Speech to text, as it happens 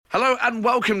Hello and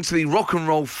welcome to the Rock and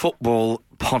Roll Football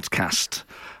Podcast.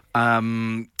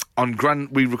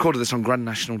 We recorded this on Grand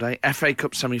National Day, FA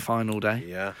Cup semi-final day.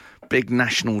 Yeah. Big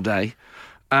national day.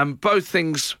 Both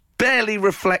things barely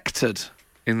reflected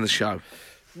in the show.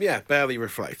 Yeah, barely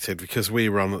reflected because we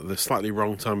were on at the slightly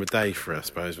wrong time of day for it, I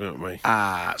suppose, weren't we?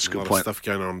 That's a good lot point. of stuff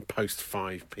going on post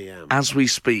 5 p.m. As we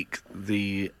speak,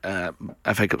 the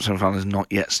FA Cup semi-final has not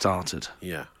yet started.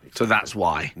 Yeah. So that's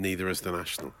why. Neither is the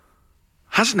National.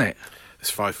 Hasn't it? It's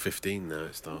 5:15 now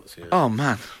it starts, yeah. Oh,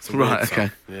 man. a weird Right, okay.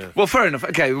 time, yeah. Well, fair enough.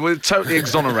 Okay, we're totally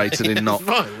exonerated in not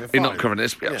We're fine. covering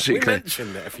this. Yeah, Absolutely we clear.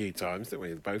 mentioned it a few times, didn't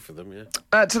we? Both of them,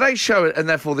 yeah. Today's show, and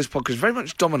therefore this podcast, is very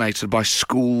much dominated by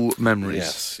school memories.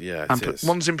 Yes, yeah, and it is.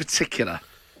 ones in particular,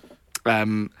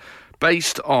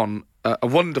 based on a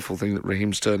wonderful thing that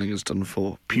Raheem Sterling has done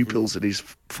for pupils at his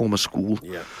former school.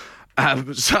 Yeah.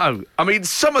 Some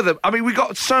of them, we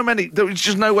got so many, there was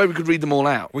just no way we could read them all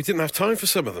out. We didn't have time for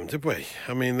some of them, did we?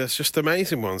 There's just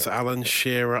amazing ones. Alan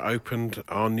Shearer opened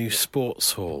our new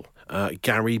sports hall.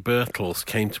 Gary Birtles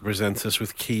came to present us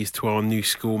with keys to our new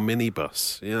school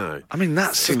minibus, you know.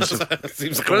 That seems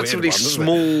Seems like a relatively a weird one, doesn't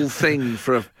it? small thing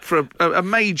for a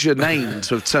major name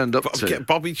to have turned up to.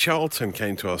 Bobby Charlton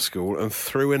came to our school and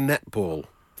threw a netball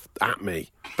at me.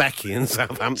 Becky in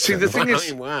Southampton. See, the thing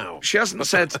is, wow. she hasn't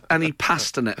said, and he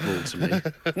passed a netball to me.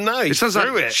 No, he It sounds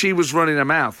threw like it. she was running her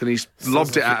mouth and he's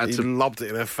lobbed it at her. He To, lobbed it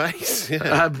in her face.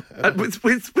 Yeah.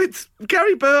 with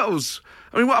Gary Birtles.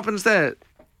 What happens there?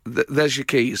 There's your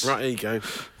keys. Right, here you go.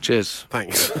 Cheers.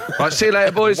 Thanks. Right, see you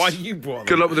later, boys. Why you brought them?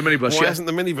 Good luck with the minibus, Why yeah? hasn't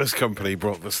the minibus company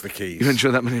brought us the keys? You enjoy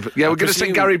that minibus? Yeah, we're going to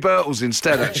send Gary Birtles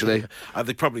instead, actually.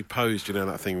 They probably posed,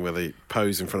 that thing where they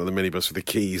pose in front of the minibus with the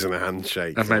keys and a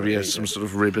handshake. And maybe Yeah. some sort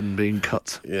of ribbon being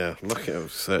cut. Yeah, look it up.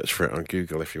 Search for it on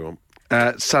Google if you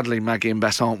want. Sadly, Maggie and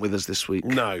Bess aren't with us this week.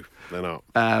 No, they're not.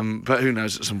 But who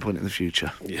knows, at some point in the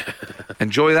future. Yeah.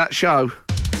 Enjoy that show.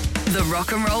 The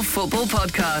Rock and Roll Football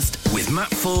Podcast with Matt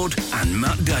Ford and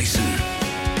Matt Dyson.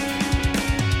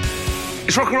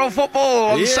 It's Rock and Roll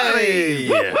Football on Yay! Saturday.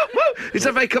 Woo, woo, woo. It's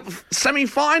FA Cup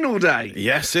semi-final day.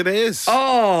 Yes, it is.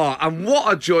 Oh, and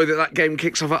what a joy that game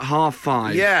kicks off at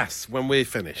 5:30. Yes, when we're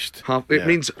finished. It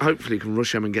means hopefully you can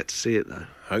rush home and get to see it, though.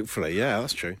 Hopefully, yeah,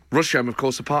 that's true. Rusholme, of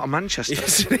course, a part of Manchester.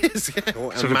 Yes, it is. Yeah.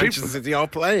 Well, So and the Manchester City are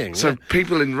playing. So yeah.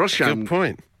 people in Rusholme Good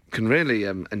point. can really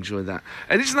enjoy that.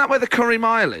 And isn't that where the Curry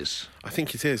Mile is? I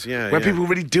think it is, yeah. Where yeah. people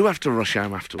really do have to rush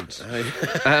home afterwards.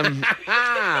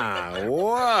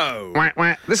 Whoa. Wah,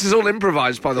 wah. This is all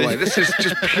improvised, by the way. This is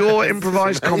just pure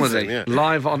improvised amazing, comedy, yeah.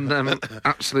 live on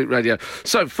Absolute Radio.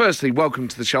 So, firstly, welcome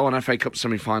to the show on FA Cup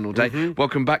semi-final day. Mm-hmm.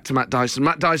 Welcome back to Matt Dyson.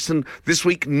 Matt Dyson, this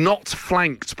week, not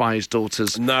flanked by his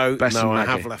daughters, Bess and I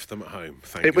Maggie. have left them at home.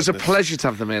 Thank It was a goodness. pleasure to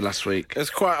have them here last week. It's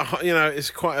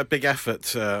it's quite a big effort,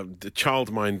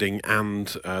 childminding and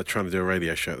trying to do a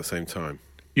radio show at the same time.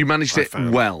 You managed I it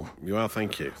found. well. Well,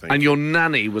 thank you. And your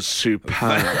nanny was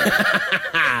superb.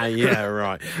 Yeah,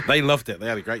 right. They loved it. They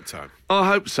had a great time. I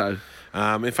hope so.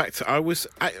 In fact,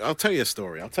 I'll tell you a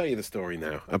story. I'll tell you the story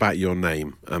now about your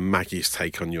name and Maggie's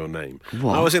take on your name.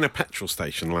 What? I was in a petrol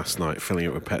station last night, filling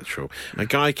it with petrol. A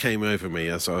guy came over to me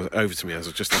as I was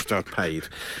just after I'd paid,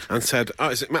 and said, "Oh,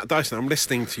 is it Matt Dyson? I'm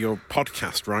listening to your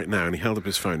podcast right now." And he held up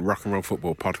his phone, Rock and Roll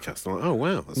Football Podcast. I'm like, "Oh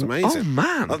wow, that's amazing." Oh,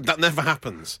 man. That never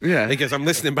happens. Yeah. He goes, "I'm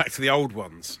listening back to the old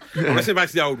ones. I'm listening back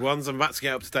to the old ones. I'm about to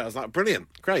get up to date." I was like, "Brilliant,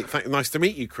 great, nice to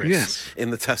meet you, Chris." Yes. In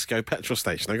the Tesco petrol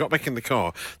station, I got back in the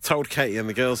car, told Katie and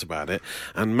the girls about it,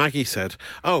 and Maggie said,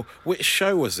 "Oh, which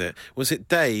show was it? Was it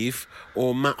Dave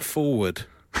or Matt Forward?"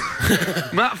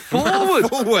 Matt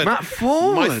Forward. Matt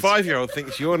Forward. My 5-year-old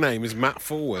thinks your name is Matt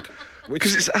Forward.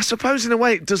 Because I suppose in a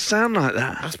way it does sound like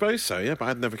that. I suppose so, yeah, but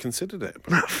I'd never considered it.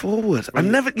 Matt Forward. I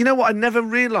never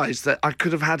realised that I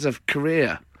could have had a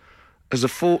career as a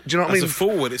forward. Do you know what I As mean? a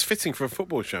forward, it's fitting for a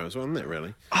football show as well, isn't it,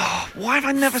 really? Why have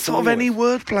I never thought of Forward. any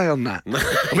wordplay on that?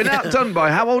 I mean, outdone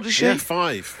by, how old is she? Yeah,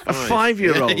 five. A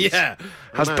 5-year-old Yeah.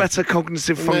 has I know. better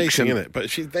cognitive function. Amazing, innit?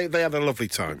 But they had a lovely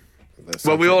time.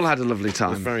 Well, we all had a lovely It was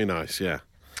time. very nice, yeah.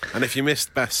 And if you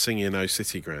missed Bess singing "No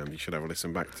City Ground," you should have a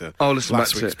listen back to Listen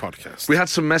last back to week's it. podcast. We had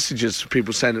some messages for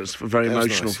people saying it was very It was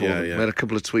emotional nice, for yeah, them. yeah. We had a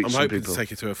couple of tweets I'm from hoping people. to take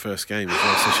her to her first game as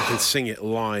well, so she can sing it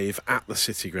live at the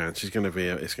City Ground. It's going to be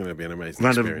an amazing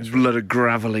Around experience. a load of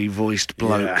gravelly voiced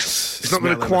blokes. Yes. It's not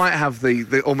going to Smelling quite have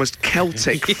the almost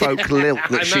Celtic folk lilt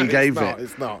that I she know, gave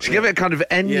it's not. She gave it a kind of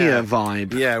Enya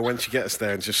vibe. Yeah, when she gets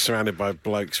there and just surrounded by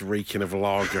blokes reeking of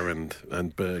lager and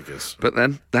burgers. But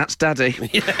then, that's Daddy.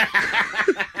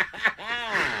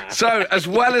 So, as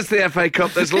well as the FA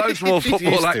Cup, there's loads more She's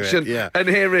football used to it, action. yeah. And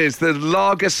here is the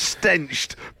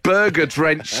lager-stenched,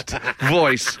 burger-drenched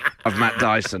voice of Matt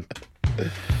Dyson.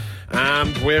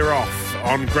 And we're off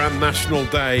on Grand National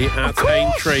Day at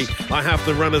Aintree. I have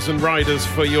the runners and riders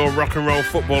for your rock and roll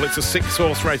football. It's a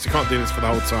 6-horse race. I can't do this for the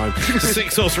whole time. It's a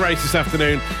 6-horse race this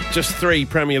afternoon. Just 3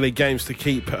 Premier League games to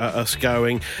keep us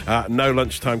going. No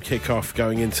lunchtime kick-off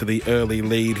going into the early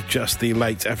lead. Just the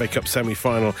late FA Cup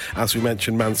semi-final, as we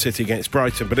mentioned, Man City against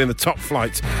Brighton. But in the top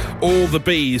flight, all the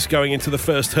Bs going into the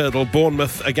first hurdle.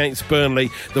 Bournemouth against Burnley.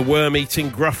 The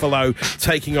worm-eating Gruffalo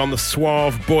taking on the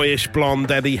suave, boyish blonde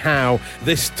Eddie Howe.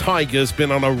 This Tiger's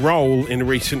been on a roll in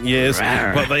recent years,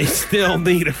 but they still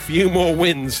need a few more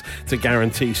wins to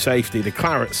guarantee safety. The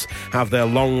Clarets have their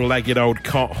long-legged old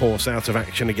cart horse out of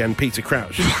action again. Peter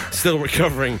Crouch still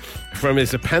recovering from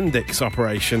his appendix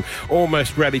operation,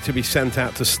 almost ready to be sent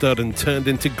out to stud and turned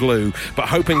into glue, but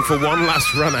hoping for one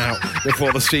last run out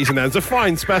before the season ends. A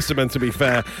fine specimen, to be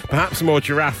fair, perhaps more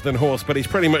giraffe than horse, but he's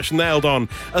pretty much nailed on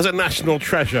as a national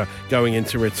treasure going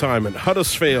into retirement.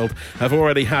 Huddersfield have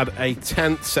already had a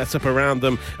tent set up around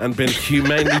them and been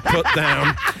humanely put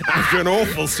down after an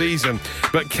awful season,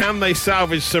 but can they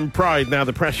salvage some pride now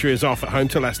the pressure is off at home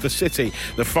to Leicester City?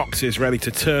 The Foxes ready to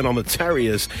turn on the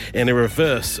Terriers in a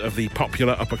reverse of the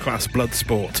popular upper-class blood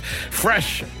sport.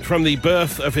 Fresh from the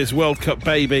birth of his World Cup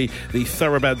baby, the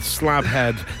thoroughbred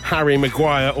slabhead Harry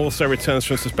Maguire also returns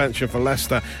from suspension for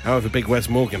Leicester. However, big Wes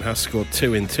Morgan has scored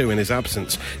 2 in 2 in his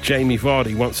absence. Jamie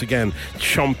Vardy once again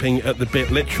chomping at the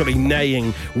bit, literally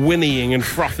neighing, whinnying and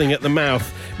frothing at the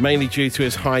mouth, mainly due to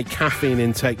his high caffeine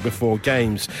intake before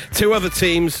games. 2 other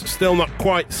teams still not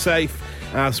quite safe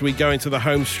as we go into the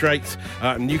home straight.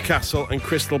 Newcastle and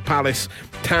Crystal Palace.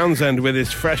 Townsend with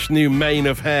his fresh new mane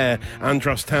of hair.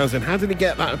 Andros Townsend, how did he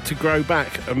get that to grow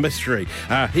back? A mystery.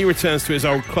 He returns to his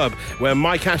old club, where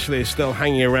Mike Ashley is still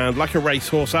hanging around like a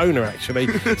racehorse owner, actually,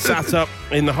 sat up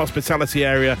in the hospitality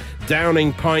area,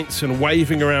 downing pints and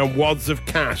waving around wads of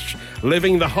cash,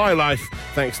 living the high life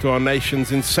thanks to our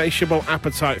nation's insatiable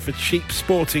appetite for cheap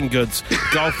sporting goods,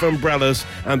 golf umbrellas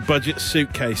and budget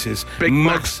suitcases. Big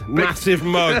mugs. Massive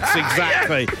mugs,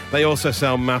 exactly. They also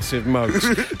sell massive mugs.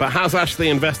 But has Ashley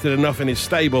invested enough in his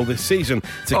stable this season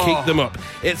to keep them up?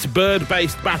 It's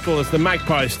bird-based battle as the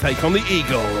Magpies take on the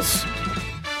Eagles.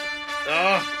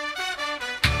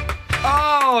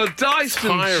 Oh,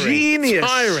 Dyson, genius.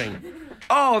 Tiring.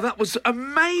 Oh, that was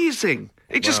amazing.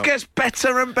 It just gets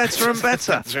better and better and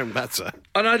better. Better and better.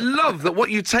 And I love that what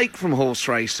you take from horse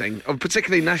racing, and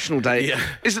particularly National Day,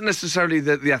 isn't necessarily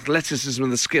the athleticism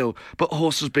and the skill, but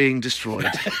horses being destroyed.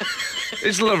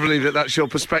 It's lovely that that's your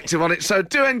perspective on it. So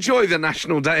do enjoy the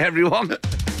National Day, everyone.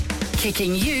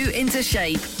 Kicking you into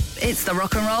shape. It's the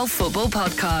Rock and Roll Football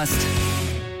Podcast.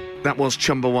 That was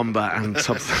Chumbawamba and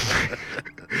something.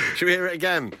 Should we hear it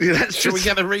again? Yeah, Should we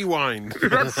get a rewind?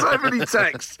 We've had so many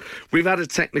texts. We've had a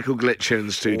technical glitch here in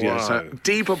the studio, so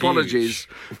deep apologies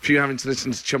for you having to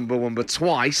listen to Chumbawamba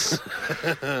twice.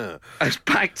 It's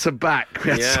back to back.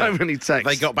 We had so many texts.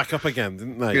 They got back up again,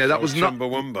 didn't they? Yeah, that was not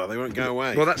Chumbawamba. They won't go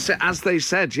away. Well, that's it. As they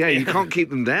said, you can't keep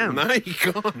them down. No, you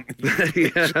can't.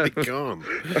 You can't.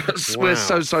 We're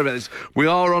so sorry about this. We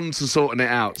are on to sorting it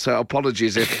out, so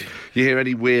apologies if you hear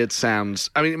any weird sounds.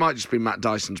 I mean, it might just be Matt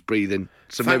Dyson's breathing.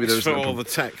 So maybe Thanks there's for all the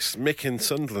texts. Mick in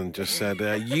Sunderland just said,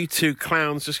 you 2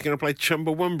 clowns just going to play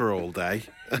Chumbawamba all day.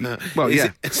 Well,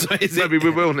 maybe we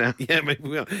will now. Yeah, maybe we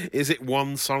will. Is it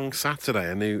One Song Saturday,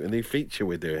 a new feature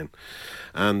we're doing?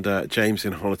 And James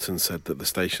in Honiton said that the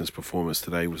station's performance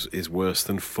today is worse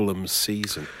than Fulham's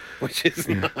season, which is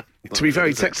not to be fair,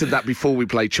 he texted that before we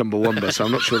played Chumbawamba, so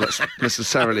I'm not sure that's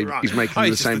necessarily he's making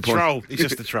the same point. Troll. He's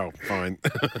just a troll. Fine.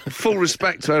 Full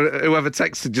respect to whoever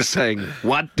texted just saying,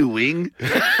 "What doing?"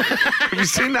 Have you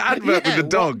seen that advert with the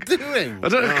dog? What doing? I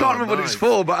can't remember what it's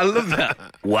for, but I love that.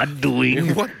 What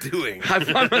doing? What doing? I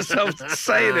find myself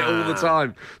saying it all the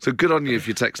time. So good on you if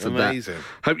you texted Amazing. that.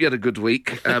 Hope you had a good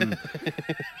week.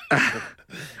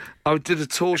 I did a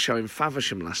tour show in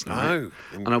Faversham last night,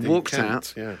 and I walked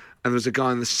out, and there was a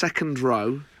guy in the second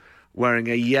row wearing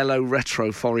a yellow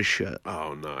retro Forest shirt.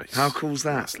 Oh, nice. How cool's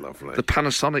that? That's lovely. The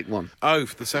Panasonic one. Oh,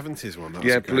 for the 70s one. That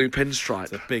was blue pinstripe.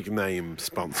 It's a big name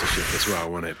sponsorship as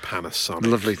well, wasn't it? Panasonic.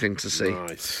 Lovely thing to see.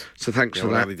 Nice. So thanks for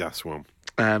that. Adidas one.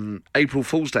 April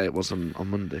Fool's Day it was on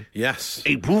Monday. Yes.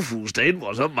 April Fool's Day it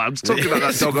was on Monday. I was talking about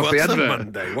that dog off the advert.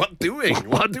 Monday. What doing?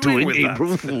 What doing with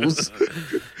April Fool's?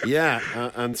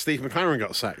 Yeah, and Steve McLaren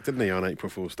got sacked, didn't he, on April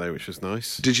Fool's Day, which was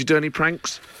nice. Did you do any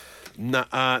pranks? No.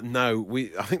 I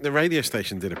think the radio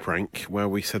station did a prank where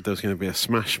we said there was going to be a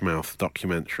Smash Mouth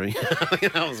documentary.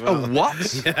 A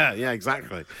what? Yeah,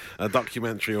 exactly. A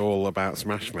documentary all about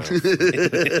Smash Mouth.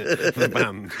 The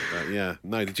band. But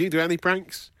no. Did you do any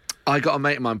pranks? I got a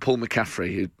mate of mine, Paul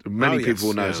McCaffrey, who many people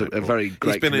will know is a very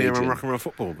great He's been comedian. here on Rock and Roll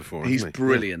Football before, He's hasn't he?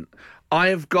 brilliant. I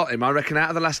have got him, I reckon, out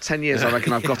of the last 10 years, I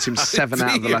reckon I've got him 7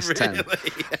 out of the last 10.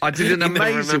 I did an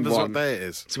amazing one. What day it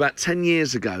is. It's about 10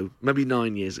 years ago, maybe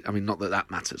 9 years. I mean, not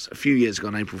that matters. A few years ago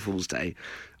on April Fool's Day,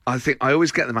 I think I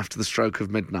always get them after the stroke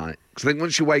of midnight. Because I think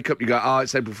once you wake up, you go, oh,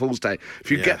 it's April Fool's Day. If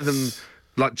you get them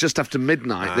like just after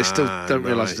midnight, they still don't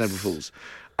realise it's April Fool's.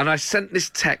 And I sent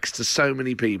this text to so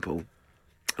many people.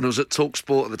 And I was at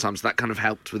TalkSport at the time, so that kind of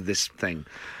helped with this thing.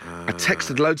 I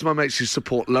texted loads of my mates who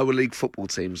support lower league football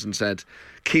teams and said,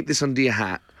 keep this under your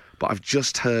hat, but I've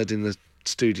just heard in the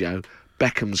studio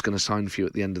Beckham's going to sign for you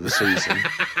at the end of the season.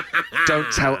 Don't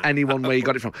tell anyone where you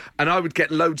got it from. And I would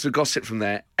get loads of gossip from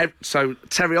there. So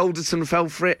Terry Alderton fell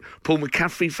for it. Paul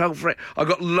McCaffrey fell for it. I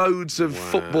got loads of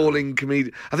footballing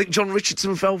comedians. I think John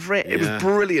Richardson fell for it. It was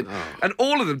brilliant. And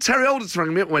all of them, Terry Alderton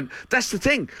rang me up and went, that's the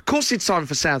thing. Of course he'd sign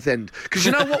for Southend. Because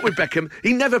you know what with Beckham?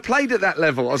 He never played at that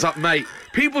level. I was like, mate,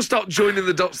 people start joining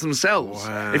the dots themselves.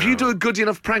 Wow. If you do a good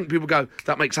enough prank, people go,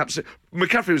 that makes absolute...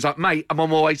 McCaffrey was like, mate, I'm on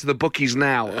my way to the bookies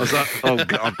now. I was like, oh,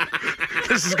 God.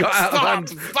 This has got out of hand.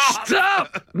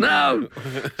 Stop! No!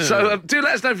 So do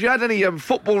let us know if you had any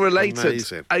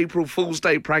football-related April Fool's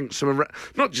Day pranks from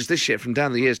not just this year, from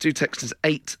down the years. Do text us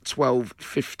 8 12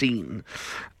 15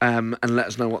 and let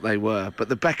us know what they were. But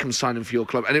the Beckham signing for your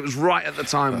club, and it was right at the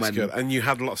time That's good. And you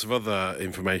had lots of other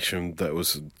information that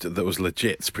was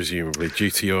legit, presumably,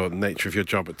 due to your nature of your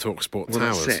job at TalkSport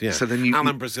Towers. That's it. Yeah. So then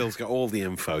Alan Brazil's got all the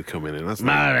info coming in, hasn't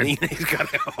Martin. he? He's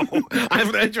got it all. I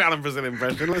haven't heard your Alan Brazil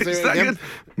impression. Let's hear it again.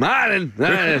 Martin.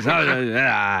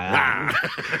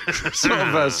 Sort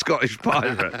of a Scottish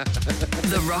pirate.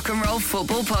 The Rock and Roll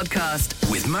Football Podcast.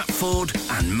 With Matt Ford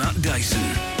and Matt Dyson.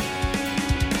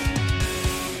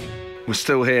 We're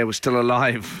still here. We're still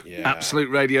alive. Yeah. Absolute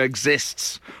Radio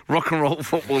exists. Rock and Roll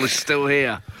Football is still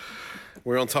here.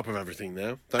 We're on top of everything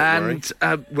now. Don't worry.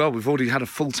 And, well, we've already had a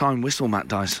full-time whistle, Matt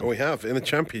Dyson. Oh, we have. In the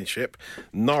Championship,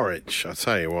 Norwich, I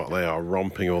tell you what, they are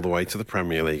romping all the way to the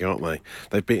Premier League, aren't they?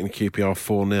 They've beaten QPR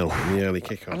 4-0 in the early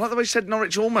kickoff. I like the way you said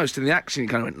Norwich almost in the accent. You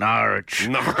kind of went, Norwich.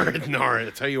 Norwich. I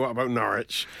tell you what about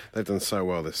Norwich. They've done so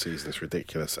well this season. It's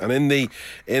ridiculous. And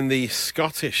in the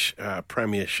Scottish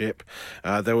Premiership,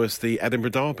 there was the Edinburgh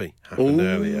Derby happened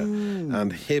earlier.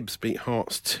 And Hibs beat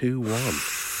Hearts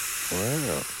 2-1.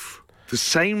 Wow. The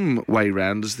same way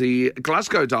round as the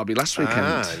Glasgow derby last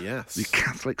weekend. Yes. The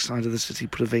Catholic side of the city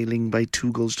prevailing by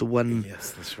 2-1.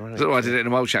 Yes, that's right. I don't know why I did it in a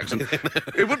Welsh accent.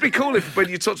 It would be cool if, when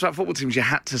you talked about football teams, you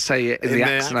had to say it in the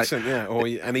accent. Yeah, or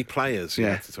any players.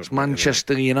 Yeah, it's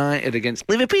Manchester United against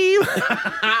Liverpool.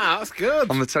 That's good.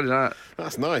 On the telly night.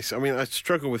 That's nice. I mean, I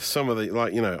struggle with some of the,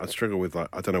 I struggle with, I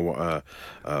don't know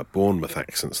what Bournemouth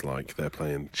accent's like. They're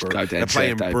playing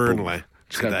Burnley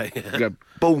today. Go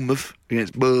Bournemouth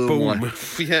against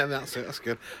Bournemouth. Yeah, that's it. That's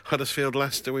good. Huddersfield,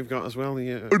 Leicester we've got as well.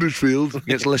 Yeah. Huddersfield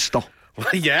against Leicester.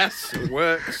 Yes, it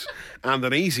works. And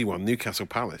an easy one, Newcastle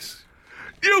Palace.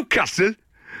 Newcastle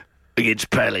against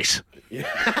Palace.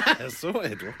 Yeah,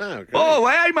 sorted. Wow. Great. Oh,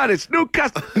 hey man, it's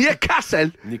Newcastle.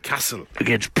 Newcastle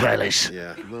against Palace.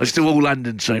 Yeah, nice. Let's do all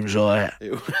London teams, all right.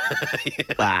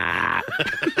 It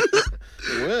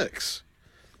works.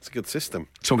 It's a good system.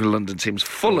 Talking of London teams,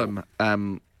 Fulham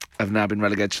have now been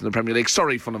relegated to the Premier League.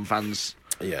 Sorry, Fulham fans.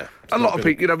 Yeah. A lot of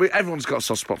people, everyone's got a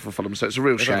soft spot for Fulham, so it's a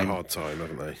real shame. They've had a hard time,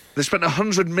 haven't they? They spent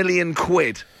 100 million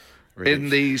quid in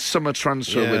the summer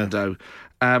transfer window.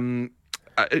 I mean,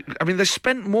 they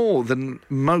spent more than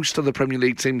most of the Premier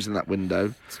League teams in that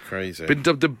window. It's crazy. Been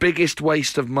dubbed the biggest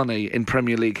waste of money in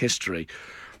Premier League history.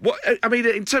 I mean,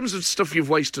 in terms of stuff you've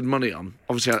wasted money on,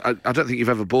 obviously, I don't think you've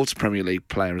ever bought a Premier League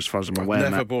player, as far as I'm aware. I've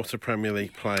never bought a Premier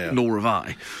League player. Nor have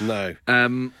I. No.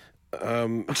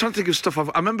 I'm trying to think of stuff I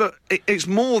remember. It's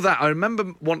more that I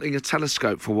remember wanting a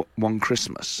telescope for one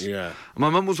Christmas. Yeah. And my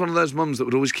mum was one of those mums that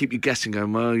would always keep you guessing,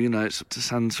 going, well, it's up to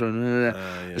Santa.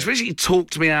 And especially he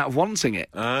talked me out of wanting it.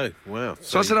 Oh, wow.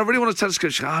 So I said, I really want a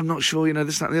telescope. She goes, I'm not sure,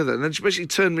 this, that, and the other. And then she basically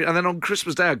turned me, and then on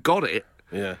Christmas Day I got it.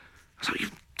 Yeah. I was like,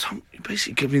 you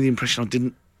basically gave me the impression I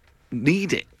didn't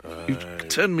need it. You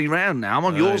turned me round now. I'm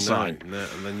on your side. No,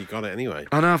 and then you got it anyway.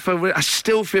 I know. I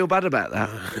still feel bad about that.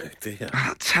 Oh, dear.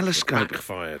 That telescope.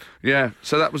 Backfired. Yeah.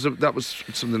 So that was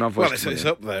something I've watched. Well, it's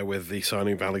up there with the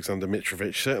signing of Alexander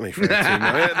Mitrovic, certainly for a team.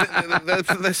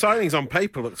 The signings on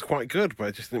paper looked quite good, but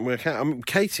it just didn't work out. I mean,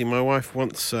 Katie, my wife,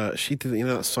 once she did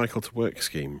that cycle to work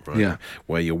scheme, right? Yeah.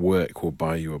 Where your work will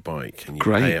buy you a bike and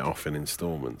you pay it off in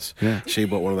instalments. Yeah. She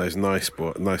bought one of those nice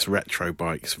retro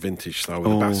bikes, vintage style,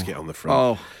 with a basket on the front.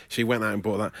 Oh. She went out and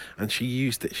bought that, and she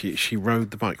used it. She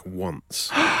rode the bike once,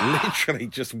 literally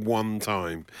just one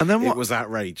time. And then what? It was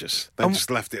outrageous. They just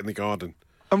left it in the garden.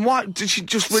 And why? Did she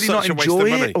just really Such not a waste of enjoy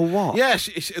money. it, or what? Yeah,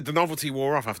 the novelty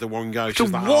wore off after one go. She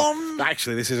was like, one?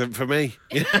 actually, this isn't for me.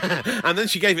 Yeah. And then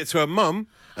she gave it to her mum,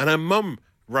 and her mum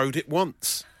rode it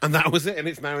once. And that was it, and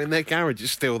it's now in their garage.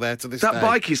 It's still there to this day. That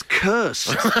bike is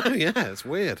cursed. Yeah, it's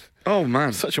weird. Oh,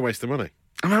 man. Such a waste of money.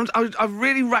 I mean, I've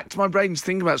really racked my brains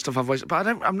thinking about stuff I've wasted, but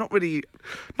I'm not really,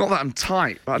 not that I'm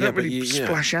tight, but I don't really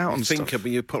splash out on stuff. But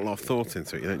you put a lot of thought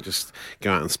into it. You don't just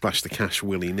go out and splash the cash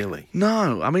willy-nilly.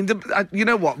 No, I mean, you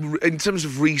know what? In terms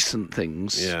of recent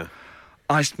things, Yeah.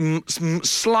 I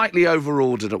slightly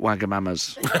over-ordered at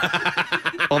Wagamama's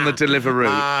on the Deliveroo,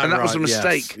 and that was a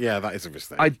mistake. Yes. Yeah, that is a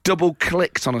mistake. I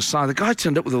double-clicked on a side. The guy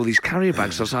turned up with all these carrier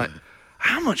bags. I was like,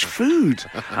 how much food?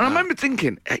 And I remember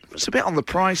thinking, it's a bit on the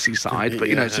pricey side, but,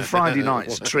 it's a Friday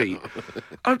night's treat.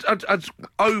 I'd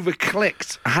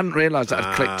over-clicked. I hadn't realised that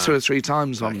I'd clicked 2 or 3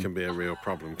 times on That can be a real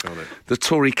problem, can't it? the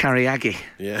Tori Kariagi,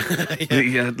 Yeah.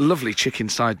 the lovely chicken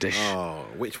side dish. Oh,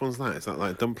 which one's that? Is that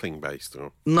like dumpling-based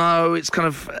or No, it's kind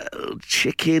of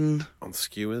chicken, on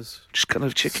skewers? just kind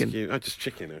of chicken. Just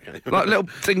chicken, okay. Like little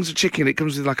things of chicken. It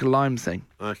comes with like a lime thing.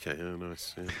 Okay, oh,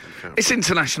 nice. Yeah, okay. It's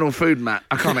international food, Matt.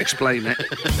 I can't explain it.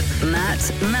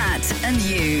 Matt, and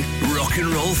you. Rock and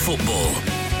roll football.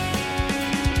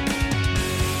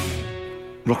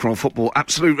 Rock and Roll Football,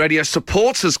 Absolute Radio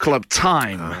Supporters Club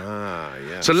time. Ah,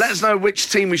 yes. So let us know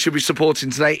which team we should be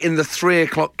supporting today in the 3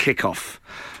 o'clock kickoff.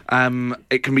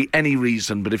 It can be any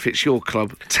reason, but if it's your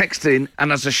club, text in,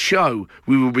 and as a show,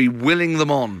 we will be willing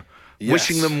them on,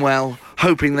 wishing them well,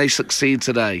 hoping they succeed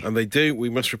today. And we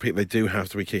must repeat, they do have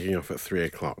to be kicking off at 3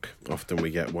 o'clock. Often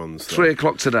we get ones... 3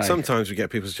 o'clock today. Sometimes we get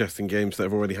people suggesting games that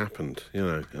have already happened.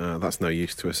 That's no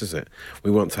use to us, is it?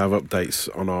 We want to have updates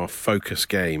on our focus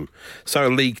game. So a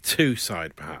League 2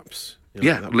 side, perhaps.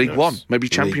 That'd be League nice. 1, maybe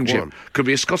League Championship. 1. Could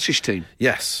be a Scottish team.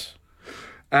 Yes.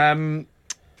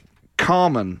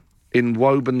 Carmen in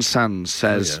Woburn Sands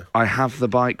says, I have the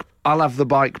bike. I'll have the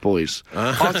bike, boys.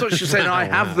 I thought she was saying, I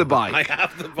have the bike. I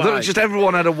have the I thought bike. just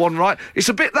everyone had a one right. It's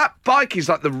a bit, that bike is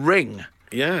like the Ring.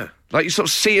 Yeah. Like you sort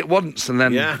of see it once and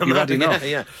then you've had enough.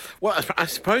 Yeah. Well, I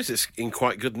suppose it's in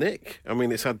quite good nick. I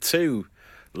mean, it's had 2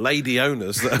 lady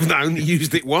owners that have only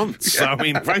used it once. So, I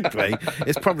mean, frankly,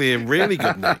 it's probably in really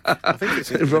good nick. I think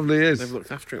It probably is. They've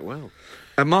looked after it well.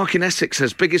 Mark in Essex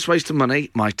says, biggest waste of money,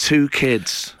 my 2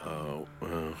 kids. Oh,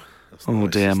 wow. That's Oh, nice,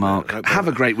 dear, isn't it? Mark. I hope Have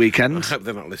a they're great I weekend. hope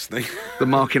they're not listening. The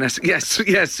Mark in Essex.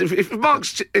 Yes. If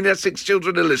Mark's in Essex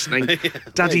children are listening,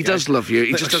 Daddy you go. does love you.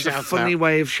 He Little just has a shout funny out.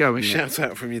 way of showing it. Shout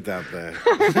out from your dad there.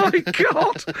 Oh, my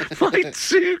God. My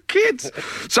 2 kids.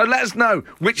 So let us know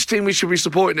which team we should be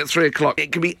supporting at 3 o'clock.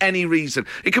 It can be any reason.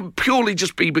 It can purely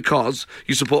just be because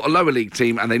you support a lower league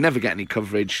team and they never get any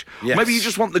coverage. Yes. Maybe you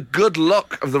just want the good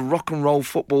luck of the Rock and Roll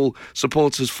Football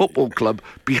Supporters Football Club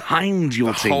behind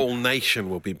your The team. whole nation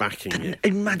will be backing you.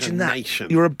 Imagine The that. Nation.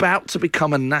 You're about to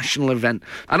become a national event.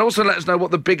 And also let us know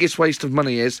what the biggest waste of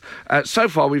money is. So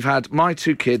far, we've had my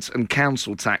 2 kids and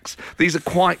council tax. These are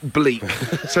quite bleak.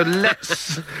 So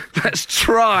let's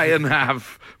try and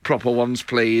have proper ones,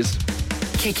 please.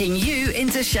 Kicking you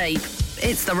into shape.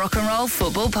 It's the Rock and Roll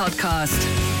Football Podcast.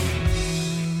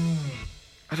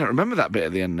 I don't remember that bit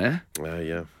at the end there.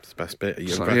 Yeah, it's the best bit. You're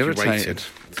Slightly glad you irritated.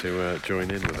 waited to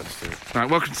join in with us. Yeah. Right,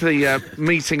 welcome to the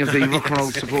meeting of the Rock and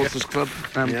Roll Supporters Club.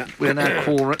 Yeah. We're now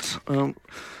quorate.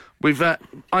 We've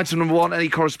item number 1, any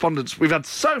correspondence. We've had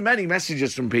so many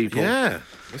messages from people. Yeah,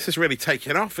 this is really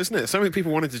taking off, isn't it? So many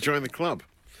people wanted to join the club.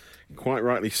 Quite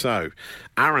rightly so.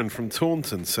 Aaron from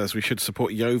Taunton says we should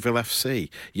support Yeovil FC.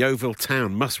 Yeovil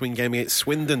Town must win game against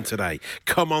Swindon today.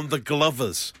 Come on, the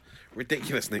Glovers.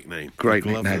 Ridiculous nickname. Great The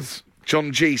nickname. Glovers.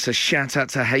 John G says, shout out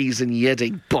to Hayes and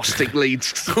Yedding, Bostic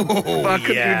Leeds. I couldn't even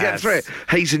get yes. through it.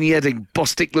 Hayes and Yedding,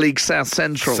 Bostic League, South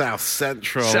Central. South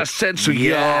Central. South Central,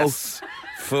 yes.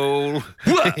 Fool.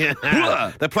 Wah, Yeah.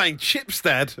 wah. They're playing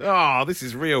Chipstead. Oh, this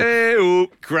is real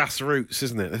Ew. grassroots,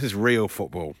 isn't it? This is real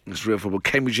football. It's real football.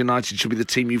 Cambridge United should be the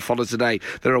team you follow today.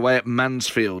 They're away at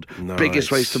Mansfield. Nice.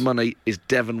 Biggest waste of money is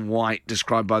Devon White,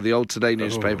 described by the Old Today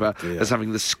newspaper dear. as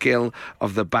having the skill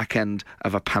of the back end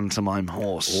of a pantomime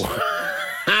horse.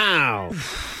 Wow.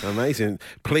 Amazing.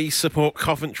 Please support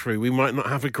Coventry. We might not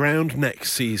have a ground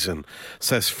next season,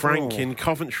 says Frank in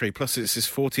Coventry. Plus, it's his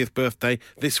 40th birthday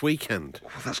this weekend.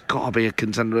 Well, that's got to be a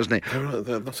contender, isn't it?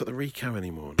 They're not at the Rico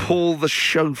anymore. No. Paul the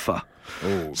chauffeur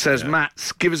Oh, says, yeah.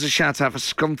 Matt, give us a shout out for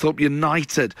Scunthorpe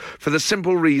United for the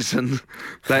simple reason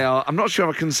they are. I'm not sure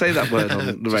if I can say that word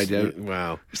on the radio.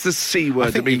 Well, It's the C I word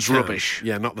that think you means can. rubbish.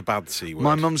 Yeah, not the bad C word.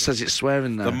 My mum says it's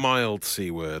swearing The now. mild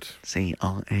C word.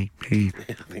 C-R-A-P.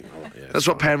 I think, yeah, That's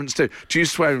what parents do. Do you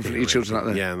swear in front of your children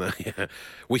like that? Yeah, no, yeah.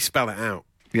 We spell it out.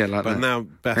 Yeah, like but that. now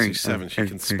Beth, Hey, who's 7, she hey,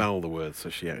 can hey. spell the word, so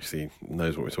she actually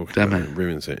knows what we're talking Damn about. it. And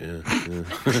ruins it,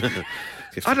 yeah.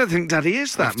 I don't think Daddy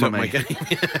is that, I've upped my Mummy. game.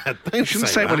 Yeah, don't You shouldn't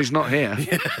say it when he's not here.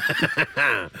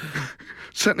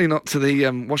 Certainly not to the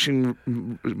washing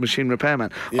machine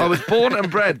repairman. I was born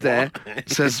and bred there,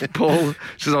 says Paul.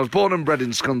 Says I was born and bred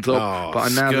in Scunthorpe, but I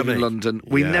now live in Scunny. London.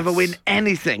 We Yes. never win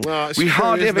anything. Well, it's we true,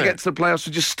 hardly isn't ever it? get to the playoffs.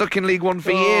 We're just stuck in League One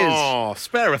for years. Oh,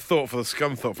 spare a thought for the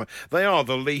Scunthorpe. They are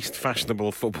the least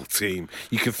fashionable football team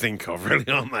you could think of, really,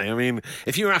 aren't they? I mean,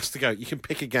 if you were asked to go, you can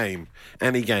pick a game,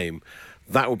 any game.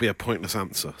 That would be a pointless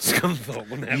answer. Scunthorpe,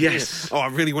 wouldn't it? Yes. Oh, I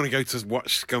really want to go to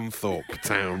watch Scunthorpe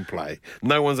Town play.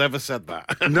 No one's ever said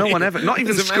that. No one ever. Not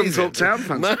even It's amazing. Scunthorpe Town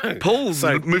fans. No. Paul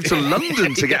moved to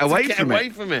London to get away from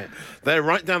it. from it. They're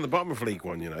right down the bottom of League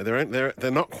One. You know,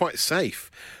 they're not quite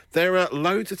safe. There are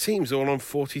loads of teams all on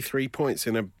 43 points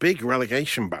in a big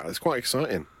relegation battle. It's quite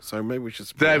exciting. So maybe we should.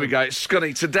 There we go. It's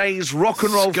Scunny. Today's Rock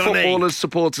and Roll Scunny. Footballers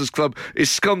Supporters Club is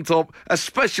Scunthorpe,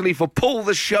 especially for Paul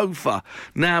the chauffeur,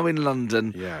 now in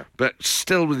London. Yeah. But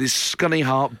still with his Scunny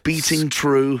heart beating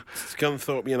true.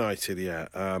 Scunthorpe United, yeah.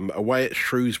 Away at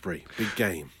Shrewsbury. Big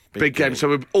game. Big game. So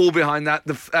we're all behind that.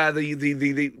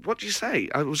 The what do you say?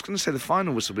 I was going to say the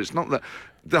final whistle, but it's not that.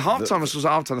 The half-time whistle was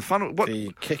half-time. The final. What? The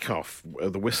kickoff,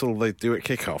 the whistle they do at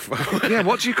kickoff. Yeah,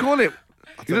 what do you call it?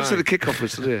 You don't say know. the kickoff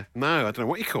whistle, do you? No, I don't know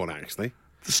what you call it, actually.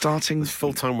 The starting.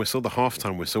 Full-time whistle, the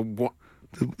half-time whistle. What?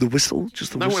 The whistle?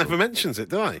 Just the No whistle? one ever mentions it,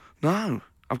 do they? No.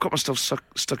 I've got myself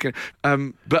stuck in.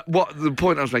 But what the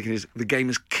point I was making is the game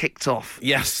is kicked off.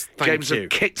 Yes, Games thank you. have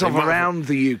kicked They off might have- around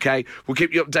the UK. We'll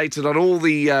keep you updated on all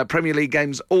the Premier League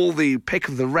games, all the pick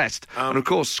of the rest, and of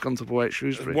course, Scunthorpe away at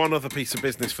Shrewsbury. One other piece of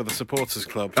business for the supporters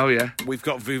club. Oh, yeah? We've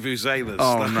got vuvuzelas.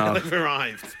 Oh, no. They've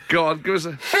arrived. Go on, give us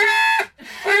a.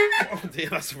 Oh dear,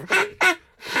 that's right.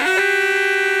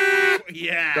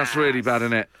 Yeah. That's really bad,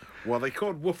 isn't it? Well, they're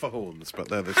called woofer horns, but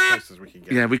they're the closest we can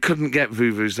get. Yeah, we couldn't get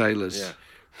vuvuzelas. Yeah.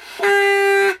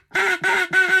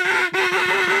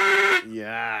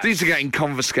 Yeah. These are getting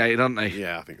confiscated, aren't they?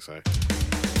 Yeah, I think so.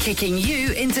 Kicking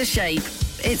you into shape.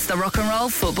 It's the Rock and Roll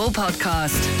Football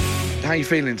Podcast. How are you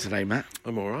feeling today, Matt?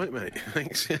 I'm all right, mate.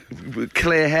 Thanks. With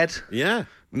clear head? Yeah.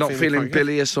 Not feeling quite good.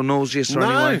 bilious or nauseous or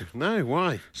anyway? No,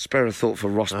 why? Spare a thought for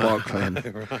Ross Barkley and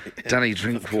Right. Danny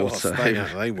Of course, Drinkwater.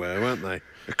 they were, weren't they?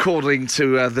 According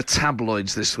to the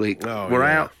tabloids this week, Oh, we're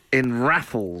yeah. out in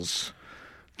Raffles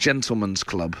Gentlemen's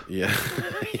Club. Yeah.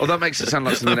 Oh, that makes it sound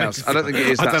like something else. I don't think it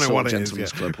is I that don't know sort what of it is.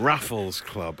 Gentlemen's Yeah. Club. Raffles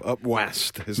Club up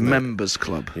west, isn't Members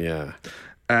Club. it? Yeah.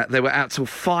 They were out till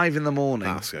 5 in the morning.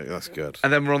 That's good.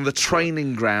 And then we're on the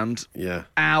training ground Yeah.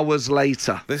 hours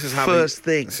later. This is how First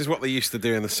thing. This is what they used to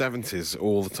do in the 70s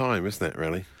all the time, isn't it,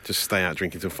 really? Just stay out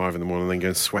drinking till 5 in the morning and then go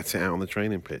and sweat it out on the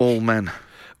training pitch. All men.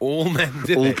 All men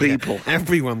did All it. yeah. people.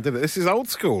 Everyone did it. This is old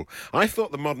school. I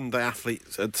thought the modern day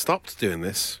athletes had stopped doing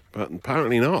this, but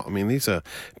apparently not. I mean, these are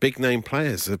big name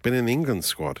players. They've been in the England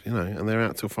squad, you know, and they're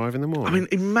out till 5 in the morning. I mean,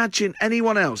 imagine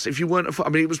anyone else if you weren't. I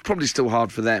mean, it was probably still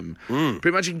hard for them. But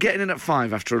imagine getting in at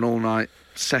 5 after an all-night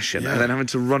session Yeah. and then having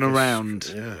to run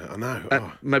around yeah, I know. at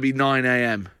maybe 9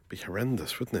 a.m. Be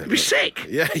horrendous, wouldn't it? It'd be sick.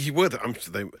 Yeah, you would.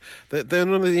 They're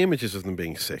none of the images of them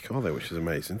being sick, are they? Which is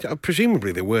amazing.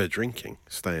 Presumably they were drinking,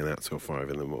 staying out till 5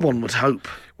 in the morning. One would hope.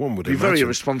 One would It'd be very imagine.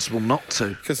 irresponsible not to.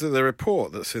 Because of the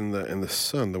report that's in the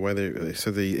Sun, the way they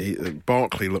said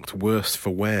Barkley looked worse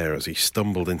for wear as he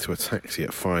stumbled into a taxi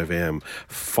at 5 a.m.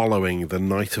 following the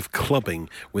night of clubbing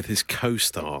with his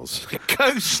co-stars.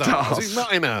 Co-stars? He's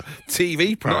not in a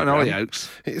TV program. Not in Hollyoaks.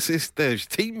 It's their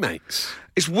teammates.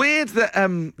 It's weird that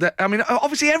I mean,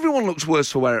 obviously everyone looks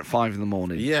worse for wear at 5 in the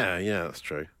morning. Yeah, that's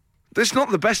true. It's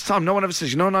not the best time. No one ever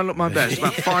says, you know, when I look my best,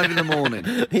 about 5 in the morning,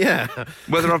 Yeah,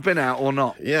 whether I've been out or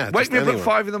not. Yeah, Wake just me up anyone. at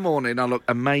 5 in the morning, I look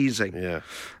amazing. yeah.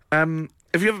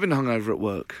 Have you ever been hungover at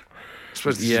work? I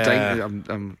suppose this Yeah. is dangerous.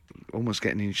 I'm almost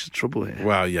getting into trouble here.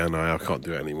 Well, yeah, no, I can't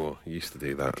do it anymore. I used to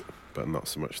do that, but not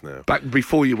so much now. Back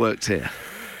before you worked here.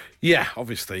 Yeah,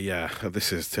 obviously, yeah.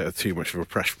 This is too much of a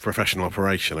professional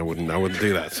operation. I wouldn't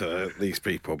do that to these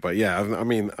people. But yeah, I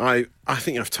mean, I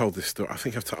think I've told this story. I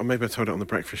think maybe I told it on the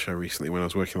Breakfast Show recently when I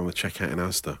was working on the checkout in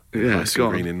Asda, Yeah, Nice go and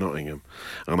on. Green in Nottingham,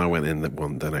 and I went in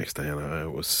the next day and I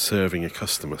was serving a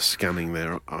customer, scanning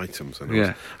their items, and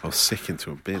I was sick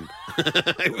into a bin.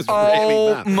 It was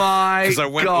really bad. My Because I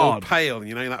went all God. pale,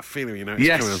 you know that feeling, you know, it's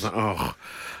Yes. coming. I was like, oh.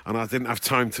 And I didn't have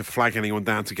time to flag anyone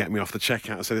down to get me off the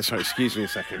checkout. I said, sorry, excuse me a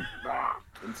second.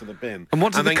 Into the bin. And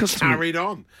what did the then customer- carried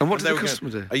on. And what did they the were customer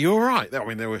do? Are you all right? I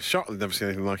mean, they were shocked. They'd never seen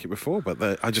anything like it before,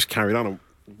 but I just carried on. And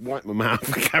wiped my mouth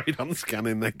and carried on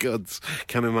scanning their goods,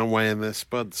 canning on weighing their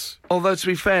spuds. Although, to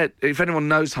be fair, if anyone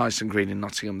knows Hyson Green in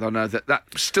Nottingham, they'll know that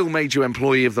still made you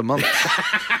Employee of the Month.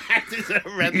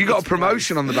 You got a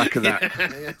promotion on the back of that.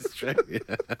 Yeah, it's true. Yeah.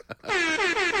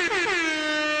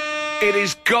 It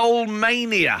is goal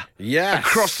mania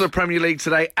across the Premier League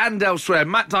today and elsewhere.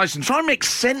 Matt Dyson, try and make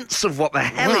sense of what the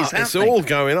hell is happening. It's all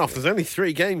going off. There's only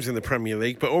 3 games in the Premier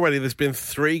League, but already there's been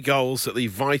 3 goals at the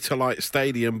Vitalite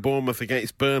Stadium, Bournemouth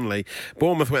against Burnley.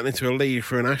 Bournemouth went into a lead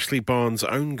for an Ashley Barnes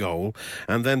own goal,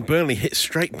 and then Burnley hit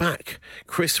straight back.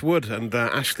 Chris Wood and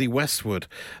Ashley Westwood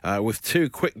with 2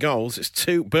 quick goals. It's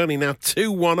Burnley now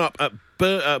 2-1 up at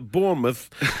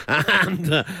Bournemouth,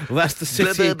 and Leicester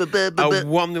City are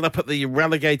 1-0 up at the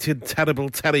relegated Terrible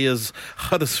Terriers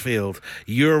Huddersfield.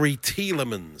 Yuri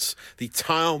Tielemans, the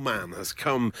tile man, has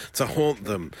come to haunt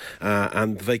them,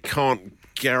 and they can't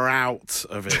get out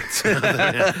of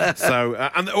it. So,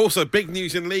 and also big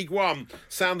news in League One.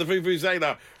 Sound the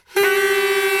Vuvuzela.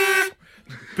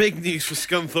 Big news for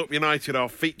Scunthorpe United, our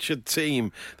featured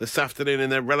team this afternoon in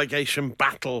their relegation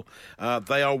battle.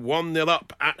 They are 1-0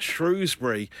 up at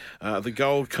Shrewsbury. The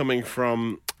goal coming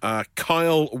from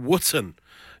Kyle Wootton.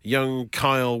 Young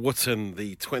Kyle Wootton,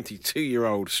 the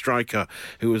 22-year-old striker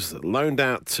who was loaned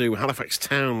out to Halifax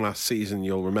Town last season,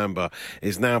 you'll remember,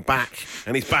 is now back,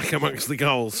 and he's back amongst the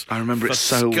goals. I remember it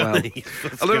so well.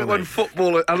 I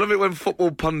love it when football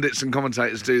pundits and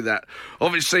commentators do that.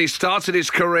 Obviously, started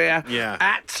his career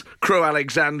at Crewe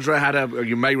Alexandra.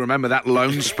 You may remember that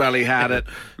loan spell he had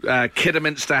at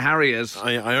Kidderminster Harriers.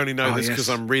 I only know this because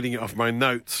I'm reading it off my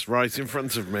notes right in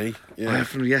front of me. Yeah.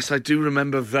 I do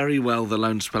remember very well the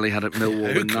loan spell he had at Millwall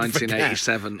in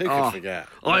 1987. Who could forget?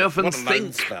 I often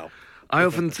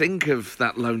think of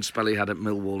that loan spell he had at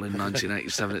Millwall in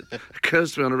 1987. It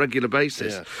occurs to me on a regular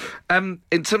basis. Yeah.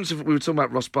 In terms of, we were talking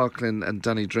about Ross Barkley and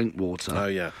Danny Drinkwater. Oh,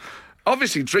 yeah.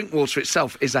 Obviously, Drinkwater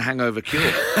itself is a hangover cure.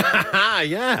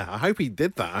 Yeah, I hope he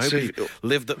did that. I hope he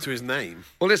lived up to his name.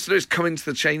 All he has to do is come into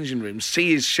the changing room,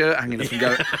 see his shirt hanging up and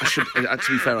go,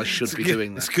 to be fair, I should be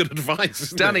doing that. It's good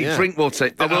advice, Danny, Drinkwater.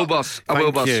 I will, boss.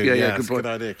 Yeah, good point. Good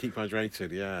idea. Keep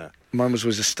hydrated, yeah. Mine was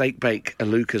a steak bake, a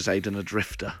Lucozade and a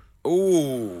Drifter.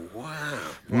 Ooh, wow.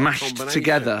 Mashed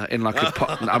together in like a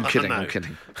pot. I'm kidding. I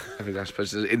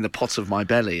suppose in the pot of my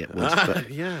belly it was.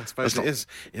 But yeah, I suppose it is.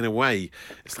 In a way,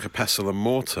 it's like a pestle and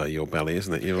mortar, your belly,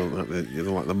 isn't it? You're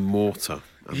like the mortar.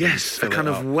 Yes, a kind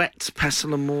of wet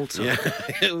pestle and mortar. Yeah.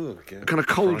 A kind of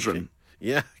cauldron.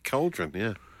 Yeah, cauldron,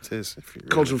 yeah. It is.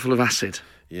 Cauldron full of acid.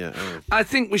 Yeah. I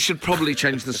think we should probably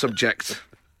change the subject.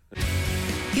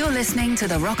 You're listening to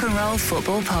the Rock and Roll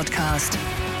Football Podcast.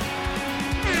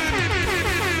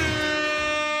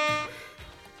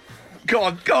 Go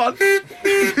on. Like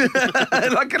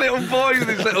a little boy with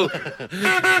his little...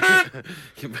 I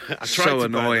tried so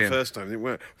annoying. The first time, it didn't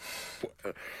work.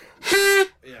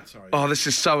 Yeah, sorry. Oh, this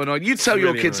is so annoying. You'd tell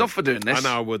your kids off for doing this. I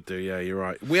know I would do, yeah, you're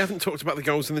right. We haven't talked about the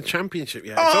goals in the Championship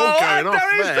yet. It's all going off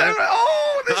there.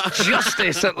 There's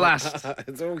justice at last.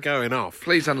 It's all going off.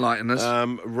 Please enlighten us.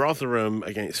 Rotherham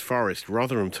against Forest.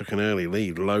 Rotherham took an early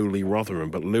lead, lowly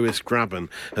Rotherham, but Lewis Graben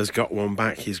has got one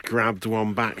back. He's grabbed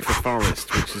one back for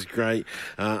Forest, which is great.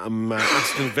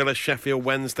 Aston Villa, Sheffield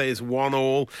Wednesday is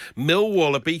 1-1.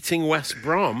 Millwall are beating West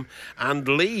Brom, and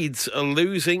Leeds are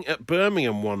losing at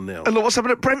Birmingham 1-0. And look what's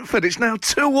happened at Brentford. It's now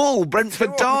 2-2.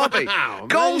 Brentford Derby. Wow,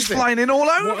 goals flying in all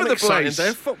over what an the exciting place. Day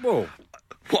of football.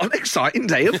 What an exciting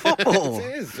day of football. It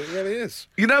is. It really is.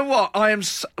 You know what?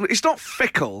 It's not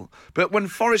fickle, but when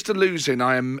Forest are losing,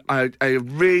 I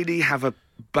really have a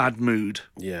bad mood.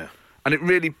 Yeah. And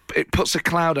it puts a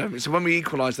cloud over me. So when we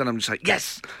equalise, then I'm just like,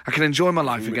 yes, I can enjoy my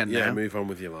life again now. Yeah, move on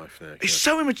with your life now. It's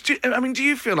so immature. Do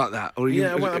you feel like that? Or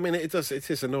it does. It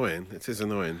is annoying.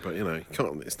 But you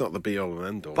can't. It's not the be all and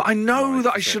end all. But I know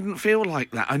that I shouldn't feel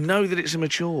like that. I know that it's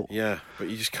immature. Yeah, but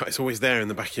you just can't. It's always there in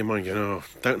the back of your mind, going, "Oh,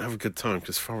 don't have a good time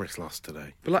because Forest lost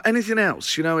today." But like anything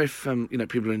else, if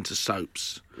people are into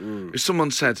soaps. If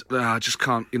someone said, I just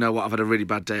can't, you know what, I've had a really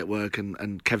bad day at work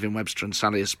and Kevin Webster and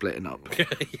Sally are splitting up.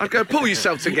 I'd go, pull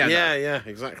yourself together. Yeah,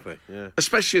 exactly. Yeah.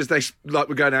 Especially as they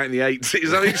were going out in the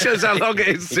 80s. I mean, it shows how long it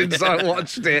is since I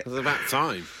watched it. It's about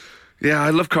time. Yeah,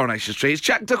 I love Coronation Street. Is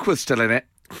Jack Duckworth still in it?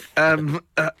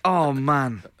 Oh,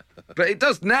 man. But it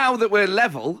does. Now that we're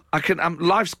level,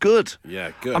 life's good.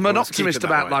 Yeah, good. I'm an optimist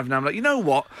about life now. I'm like, you know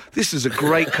what? This is a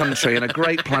great country and a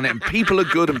great planet, and people are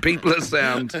good and people are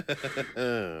sound.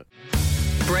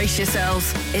 Brace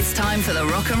yourselves. It's time for the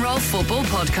Rock and Roll Football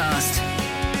Podcast.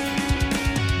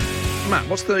 Matt,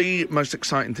 what's the most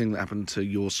exciting thing that happened to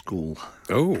your school?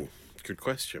 Oh, good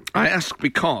question. I ask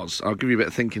because, I'll give you a bit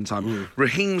of thinking time,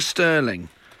 Raheem Sterling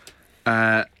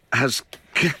has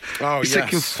Oh, he's yes.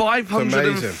 taken It's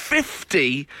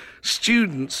 550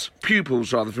 pupils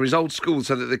from his old school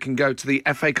so that they can go to the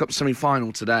FA Cup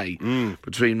semi-final today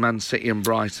between Man City and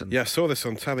Brighton. Yeah, I saw this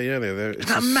on telly earlier. It's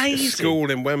that amazing? A school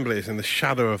in Wembley. It's in the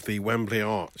shadow of the Wembley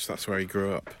Arch. That's where he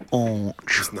grew up. Oh,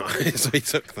 It's nice. So he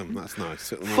took them. That's nice.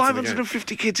 Took them all to the game.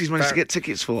 550 kids he's managed to get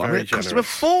tickets for. I mean, very it cost him a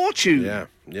generous. fortune.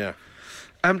 Yeah.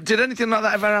 Did anything like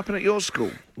that ever happen at your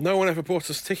school? No one ever bought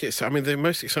us tickets. I mean, the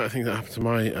most exciting thing that happened to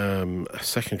my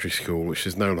secondary school, which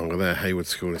is no longer there, Hayward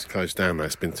School, is closed down now.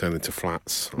 It's been turned into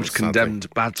flats. It was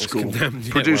condemned bad school. Condemned,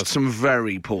 yeah, Produced it was. some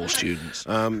very poor students.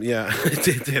 Yeah,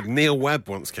 it did. Neil Webb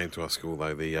once came to our school,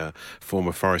 though, the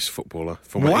former Forest footballer,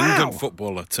 former Wow. England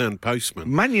footballer turned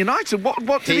postman. Man United, what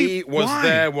did he... He was why?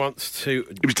 there once to...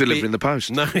 He was delivering the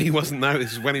post. No, he wasn't. No,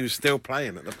 this is when he was still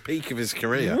playing at the peak of his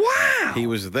career. Wow. He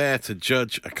was there to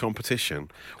judge a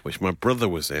competition, which my brother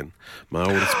was in. My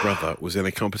oldest brother was in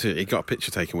a competition. He got a picture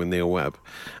taken with Neil Webb,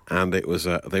 and it was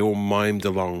they all mimed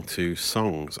along to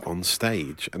songs on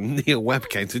stage, and Neil Webb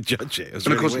came to judge it. It was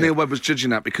And of really course, weird. Neil Webb was judging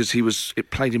that because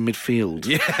it played in midfield.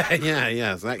 Yeah,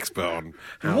 as an expert on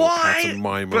how Why? to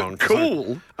mime But along.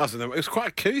 cool. It was quite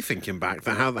a coup thinking back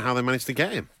that how they managed to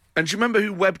get him. And do you remember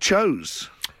who Webb chose?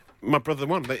 My brother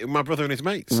won. My brother and his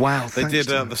mates. Wow, They thanks did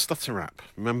to the Stutter Rap.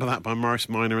 Remember that by Morris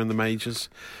Minor and the Majors?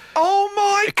 Oh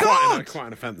my God! Quite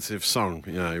an offensive song,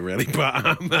 really.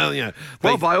 But yeah.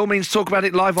 Well, by all means, talk about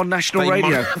it live on national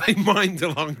radio. They mimed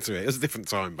along to it. It was a different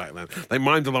time back then. They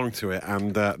mimed along to it,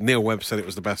 and Neil Webb said it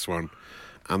was the best one,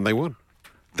 and they won.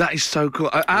 That is so cool.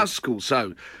 At our school,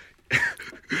 so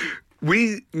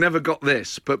we never got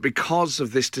this, but because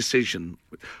of this decision,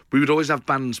 we would always have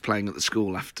bands playing at the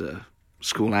school after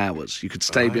school hours. You could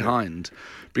stay behind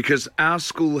because our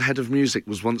school head of music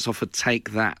was once offered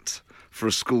Take That for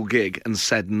a school gig and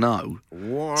said no.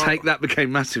 What? Take That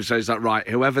became massive, so he's like, right,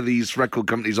 whoever these record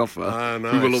companies offer,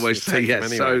 we will nice. always We'll say take them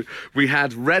yes. anyway. So we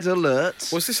had Red Alert.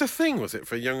 Was this a thing? Was it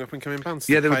for young up-and-coming bands?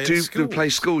 Yeah, to they play would at do schools? play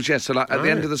schools. Yeah, so like at the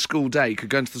end Right. of the school day, you could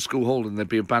go into the school hall and there'd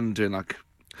be a band doing like,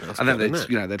 That's and then good, they'd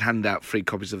isn't it? they'd hand out free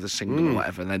copies of the single or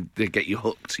whatever, and then they'd get you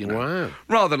hooked. Wow.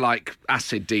 Rather like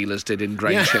acid dealers did in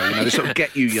Grange Hill. They sort of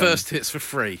get you young. First hits for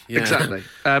free. Yeah. Exactly.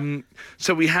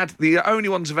 So we had the only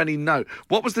ones of any note.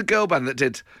 What was the girl band that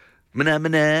did Mana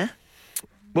Mana?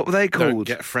 What were they Don't called?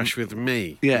 get fresh with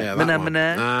me. Yeah, that Mana one.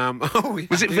 Mana. Yeah,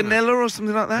 Was it do that. Vanilla or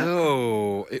something like that?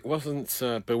 Oh, it wasn't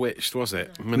Bewitched, was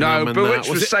it? No, Bewitched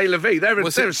was Sailor V. They're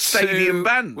a stadium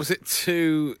band. Was it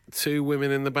two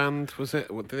women in the band? Was it?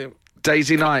 What did they,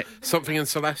 Daisy Knight. something and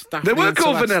Celeste? They Daphne weren't and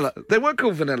called Celeste? Vanilla. They weren't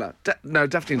called Vanilla. No,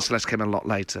 Daphne and Celeste came a lot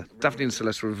later. Daphne and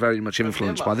Celeste were very much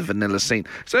influenced by the Vanilla scene.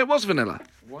 So it was Vanilla.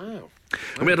 Wow.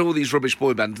 And we had all these rubbish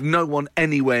boy bands. No one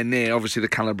anywhere near, obviously, the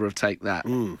calibre of Take That.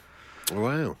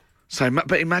 Wow. So,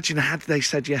 but imagine had they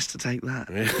said yes to Take That.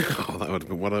 Oh, that would have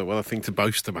been what a thing to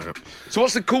boast about. So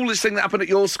what's the coolest thing that happened at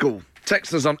your school?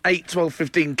 Text us on 8 12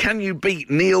 15. Can you beat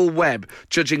Neil Webb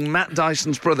judging Matt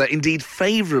Dyson's brother, indeed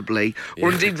favourably,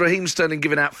 or indeed Raheem Sterling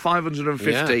giving out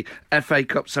 550 FA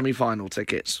Cup semi-final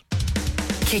tickets?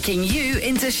 Kicking you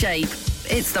into shape.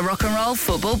 It's the Rock and Roll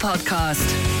Football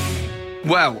Podcast.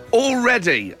 Well,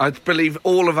 already, I believe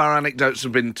all of our anecdotes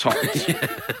have been topped.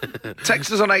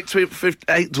 Text us on 8 12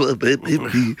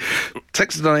 15.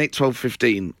 Text us on 8 12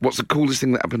 15. What's the coolest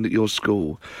thing that happened at your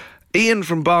school? Ian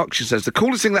from Berkshire says, the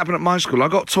coolest thing that happened at my school, I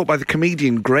got taught by the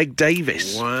comedian Greg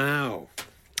Davis. Wow.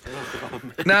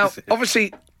 Now,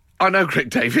 obviously, I know Greg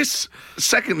Davis.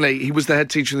 Secondly, he was the head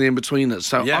teacher in the In-Betweeners,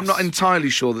 so Yes. I'm not entirely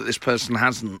sure that this person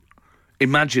hasn't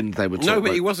imagined they were taught. No, but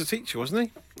by- he was a teacher, wasn't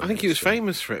he? I think he was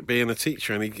famous for it, being a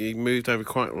teacher, and he moved over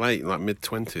quite late, like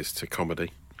mid-20s, to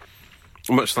comedy.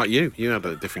 Much like you. You had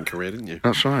a different career, didn't you?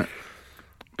 That's right.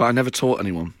 But I never taught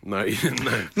anyone. No, you didn't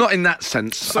know. Not in that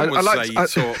sense. Some would say you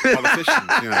taught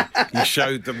politicians, You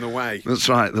showed them the way. That's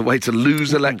right, the way to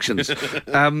lose elections.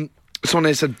 Someone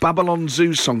here said, Babylon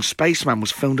Zoo song Spaceman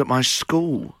was filmed at my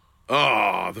school.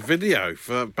 Oh, the video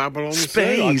for Babylon Zoo.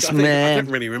 I Spaceman. didn't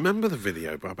really remember the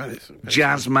video, but I bet it's...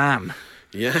 Jazz Man.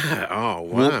 Yeah, oh,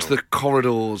 wow. Walked the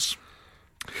corridors.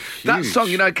 That Huge.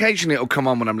 song, occasionally it'll come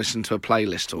on when I'm listening to a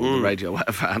playlist or the radio or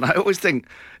whatever, and I always think,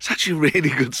 it's actually a really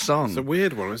good song. It's a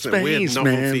weird one, isn't it? A weird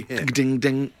Spaceman. novelty hit. Ding,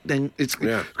 ding, ding. It's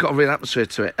Yeah. got a real atmosphere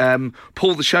to it.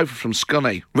 Paul the chauffeur from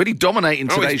Scunny, really dominating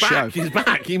today's he's show. back. He's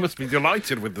back. He must be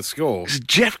delighted with the score.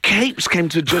 Jeff Capes came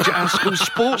to judge at our school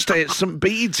sports day at St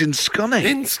Bede's in Scunny.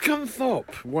 In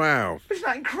Scunthorpe. Wow. Isn't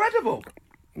that incredible?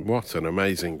 What an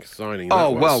amazing signing that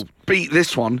Oh, was. well, beat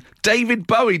this one. David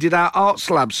Bowie did our arts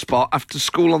lab spot after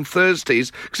school on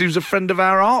Thursdays because he was a friend of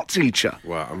our art teacher.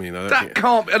 Well, I mean, I don't That think...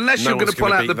 can't... Unless no you're going one's to pull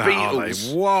gonna out the beat that, are they?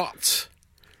 Beatles. What?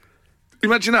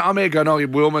 Imagine that. I'm here going, oh,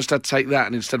 we almost had to take that,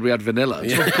 and instead we had vanilla.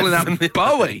 So we're pulling out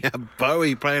Bowie. Yeah,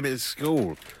 Bowie playing at his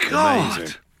school. God.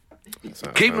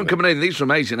 Amazing. Keep them coming in. These were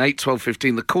amazing. 8, 12,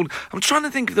 15. The call. I'm trying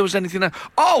to think if there was anything else.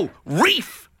 Oh,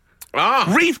 Reef.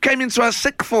 Reef came into our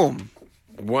sixth form.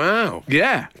 Wow.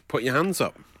 Yeah. Put your hands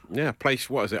up. Yeah, place,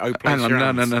 what is it? Oh, place Hang on, your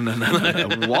no.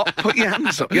 hands. What? Put your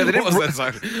hands up. Yeah, they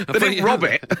didn't, they didn't rob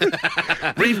it.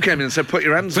 Reef came in and said, put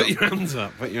your hands up. Put your hands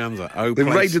up. Put your hands up. Oh, They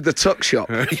place. raided the tuck shop.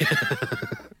 Wow.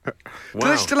 Do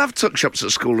they still have tuck shops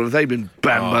at school, or have they been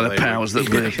banned by the powers that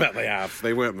I be? bet they have.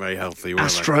 They weren't very healthy, were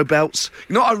Astro belts.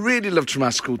 You know what I really loved from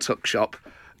our school tuck shop?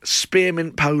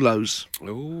 Spearmint polos. they?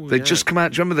 Ooh, They yeah. just come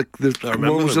out. Do you remember the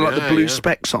remember ones them, with like yeah, the blue yeah.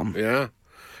 specks on? Yeah.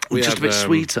 Just a bit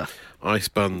sweeter. Ice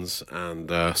buns and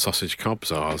sausage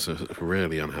cobs are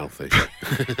really unhealthy.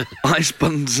 Ice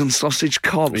buns and sausage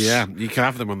cobs. Yeah, you can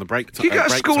have them on the break time. You go to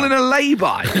school in a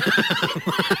lay-by.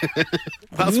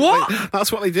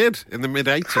 That's what they did in the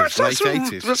mid-80s, late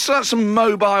 80s. That's some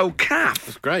mobile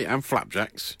calf. Great, and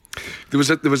flapjacks. There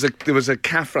was a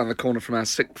calf around the corner from our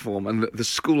sixth form, and the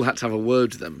school had to have a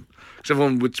word with them because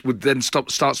everyone would then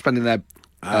start spending their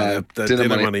The dinner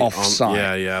money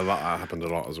off-site. Yeah, that happened a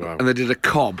lot as well. And they did a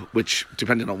cob, which,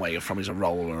 depending on where you're from, is a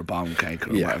roll or a bone cake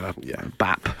or whatever. Yeah.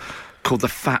 Bap. Called the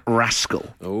Fat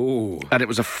Rascal. Oh. And it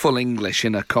was a full English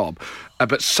in a cob.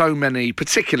 But so many,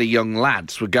 particularly young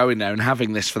lads, were going there and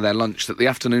having this for their lunch that the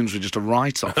afternoons were just a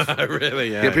write-off.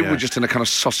 Really? Yeah. Yeah, people were just in a kind of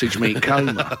sausage meat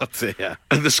coma. Oh, dear.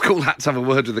 And the school had to have a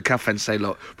word with the cafe and say,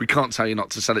 look, we can't tell you not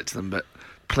to sell it to them, but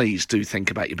please do think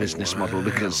about your business model,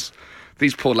 because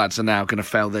these poor lads are now going to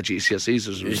fail their GCSEs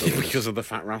as a result. Because of the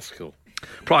Fat Rascal.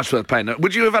 Price worth paying.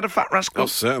 Would you have had a Fat Rascal? Oh,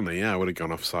 certainly, yeah. I would have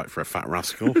gone off-site for a Fat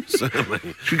Rascal.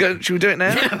 Certainly. Should we do it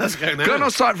now? Yeah, let's go now. Going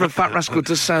off site for a Fat Rascal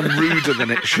does sound ruder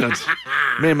than it should.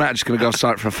 Me and Matt are just going to go off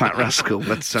site for a Fat Rascal.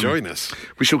 But, Join us.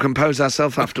 We shall compose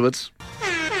ourselves afterwards.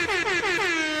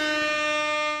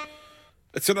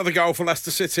 It's another goal for Leicester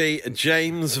City.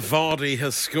 James Vardy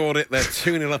has scored it. They're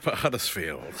 2-0 up at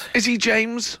Huddersfield. Is he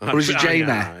James or is he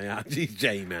J-Man? Yeah, he's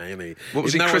J-Man, isn't he? What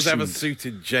was he No one's ever christened?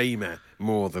 suited J-Man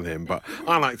more than him, but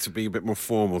I like to be a bit more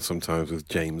formal sometimes with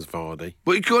James Vardy.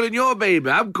 What are you calling your baby?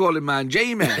 I'm calling mine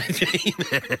Jamie.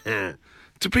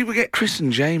 Do people get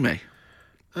christened Jamie?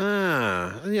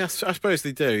 Yes, I suppose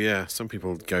they do, yeah. Some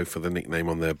people go for the nickname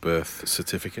on their birth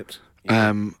certificate.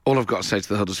 All I've got to say to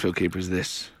the Huddersfield keeper is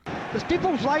this. There's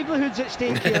people's livelihoods at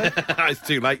stake here. It's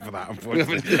too late for that,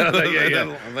 unfortunately. Yeah.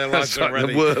 Their lives That's are right,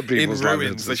 already there were in people's ruins.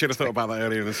 livelihoods. They should have thought about that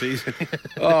earlier in the season.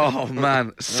 Oh,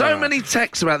 man. So many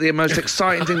texts about the most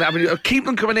exciting thing that happened. Keep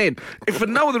them coming in. If for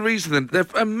no other reason than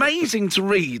they're amazing to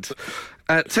read.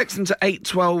 Text them to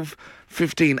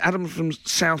 81215. Adam from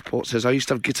Southport says, I used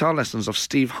to have guitar lessons off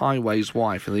Steve Highway's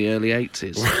wife in the early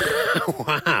 80s.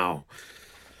 Wow.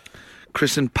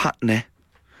 Chris and Putney.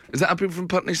 Is that how people from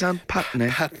Putney sound? Putney.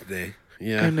 Putney.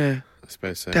 Yeah. Oh, no. I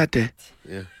suppose so. Daddy.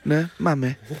 Yeah. No,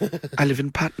 Mummy. I live in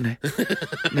Putney.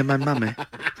 No, my mummy.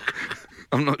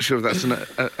 I'm not sure if that's an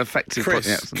effective Putney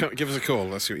Chris, accent. give us a call.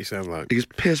 Let's see what you sound like. Because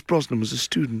Pierce Brosnan was a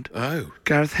student. Oh.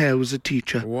 Gareth Hale was a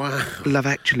teacher. Wow. Love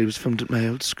Actually was filmed at my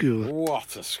old school.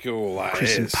 What a school that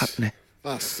Chris is. and Putney.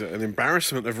 That's an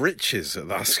embarrassment of riches at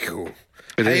that school.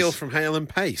 It Hale is. from Hale and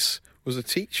Pace was a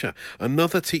teacher.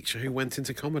 Another teacher who went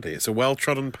into comedy. It's a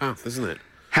well-trodden path, isn't it?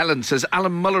 Helen says,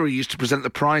 Alan Mullery used to present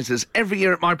the prizes every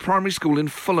year at my primary school in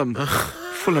Fulham.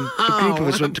 Fulham. A group of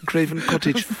us went to Craven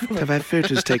Cottage to have our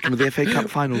photos taken with the FA Cup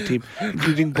final team,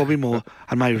 including Bobby Moore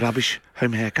and my rubbish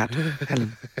home haircut.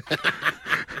 Helen.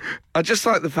 I just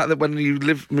like the fact that when you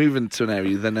move into an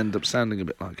area, you then end up sounding a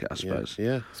bit like it, I suppose.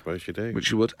 Yeah, I suppose you do.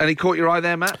 Which you would. Any caught your eye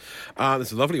there, Matt?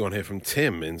 There's a lovely one here from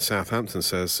Tim in Southampton.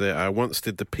 Says, I once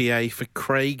did the PA for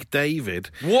Craig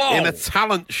David Whoa. in a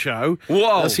talent show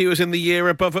Whoa. as he was in the year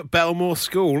above at Belmore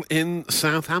School in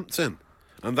Southampton.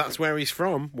 And that's where he's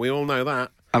from. We all know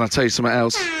that. And I'll tell you something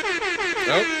else.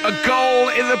 Oh. A goal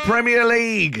in the Premier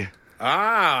League.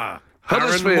 Aaron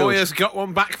Huddersfield. Moyer's got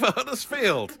one back for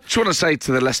Huddersfield. What do you want to say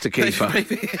to the Leicester keeper?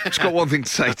 Just got one thing to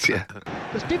say to you.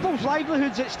 There's people's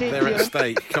livelihoods at stake They're here. at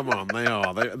stake. Come on, they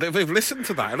are. They've listened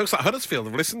to that. It looks like Huddersfield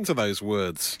have listened to those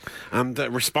words and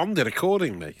responded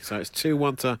accordingly. So it's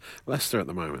 2-1 to Leicester at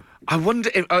the moment. I wonder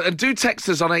if... do text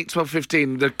us on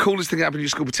 81215, the coolest thing that happened in your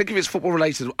school, particularly if it's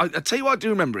football-related. I tell you what I do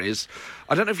remember is,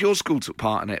 I don't know if your school took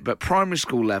part in it, but primary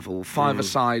school level,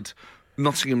 five-a-side,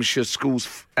 Nottinghamshire Schools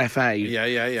FA.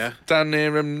 Yeah. Down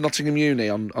near Nottingham Uni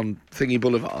on Thingy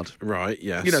Boulevard. Right,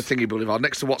 yes. You know Thingy Boulevard,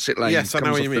 next to What's It Lane. Yes, I know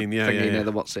comes what you off the mean. Yeah, thingy yeah. near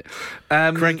the What's It.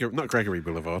 Not Gregory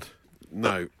Boulevard.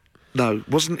 No. No,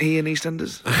 wasn't he in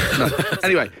EastEnders? No.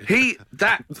 Anyway,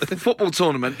 that football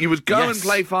tournament, you would go and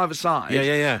play five-a-side.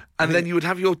 Yeah. And then you would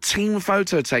have your team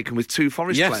photo taken with two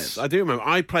Forest players. Yes, I do remember.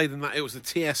 I played in that. It was the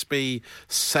TSB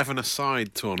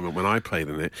 7-a-side tournament when I played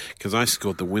in it, because I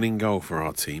scored the winning goal for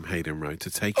our team, Hayden Road, to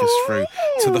take us through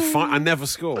to the final. I never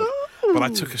scored, but I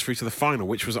took us through to the final,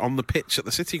 which was on the pitch at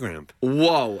the City Ground.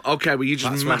 Whoa. Okay, well, you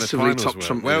just That's where the massively finals topped were.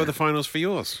 something. Where were the finals for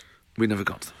yours? We never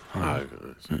got to them. Oh,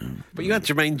 but you had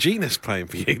Jermaine Genus playing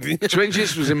for you, didn't you? Jermaine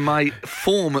Genus was in my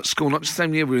form at school, not just the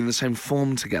same year, we were in the same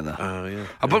form together. Oh, yeah.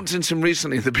 I bumped into him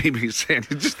recently at the BBC, and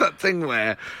it's just that thing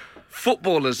where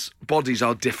footballers' bodies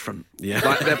are different. Yeah.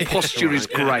 Like, their posture is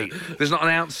great. There's not an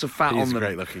ounce of fat on them. He's a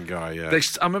great-looking guy, yeah.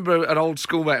 I remember an old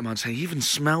schoolmate of mine saying, he even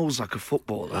smells like a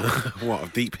footballer. What,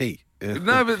 of deep heat? Yeah.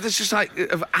 No, but there's just like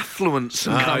of affluence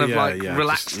and kind of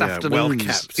relaxed afternoons.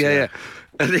 Well kept. Yeah.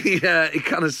 And he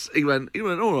went,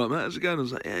 all right, mate, how's it going? I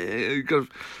was like, yeah. You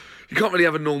can't really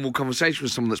have a normal conversation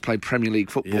with someone that's played Premier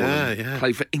League football and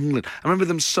played for England. I remember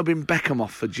them subbing Beckham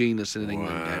off for Genus in an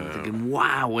England game. I'm thinking,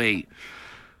 wowee.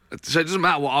 So it doesn't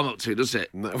matter what I'm up to, does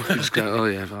it? No. You just go, oh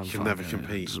yeah, I'm You can fine, never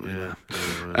compete.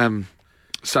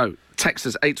 So, text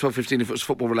us 8, 12, 15 if it was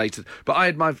football related. But I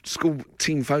had my school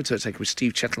team photo taken with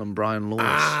Steve Chettle and Brian Laws.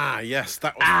 Ah, yes,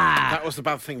 that was the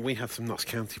bad thing. We had some Notts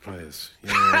County players.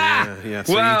 Yeah.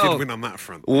 So you did win on that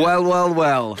front.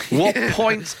 Well. What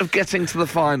point of getting to the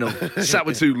final? Sat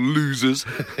with two losers.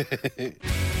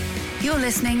 You're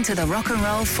listening to the Rock and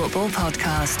Roll Football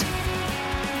Podcast.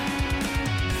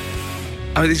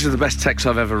 I mean, these are the best texts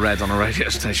I've ever read on a radio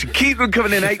station. Keep them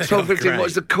coming in, 8, 12, 15. Great. What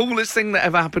is the coolest thing that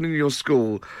ever happened in your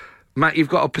school? Matt, you've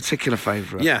got a particular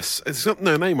favourite. Yes, it's got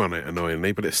no name on it,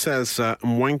 annoyingly, but it says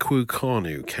Mwankwu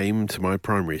Kanu came to my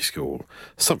primary school.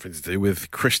 Something to do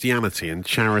with Christianity and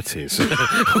charities. In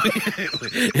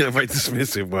a very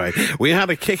dismissive way. We had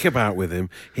a kickabout with him.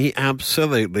 He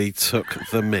absolutely took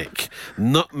the mick.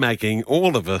 Nutmegging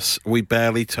all of us. We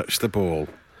barely touched the ball.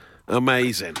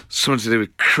 Amazing. Something to do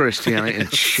with Christianity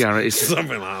and charities.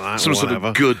 Something like that. Some sort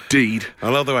of good deed. I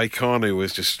love the way Kanu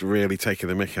was just really taking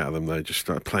the mick out of them, though, just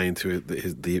like playing to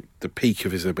the peak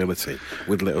of his ability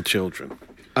with little children.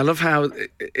 I love how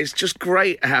it's just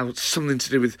great how something to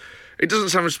do with... It doesn't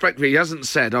sound respectful. He hasn't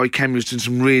said, he came, he was doing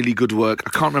some really good work. I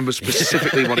can't remember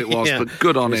specifically what it was, but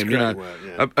good on him.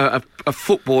 Work, a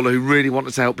footballer who really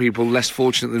wanted to help people less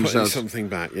fortunate than Putting themselves. something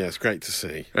back, yeah, it's great to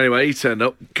see. Anyway, he turned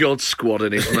up, God squad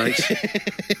in his mates.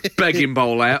 Begging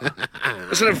bowl out.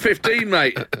 I said, I'm 15,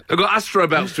 mate. I've got Astro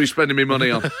belts to be spending my money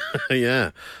on.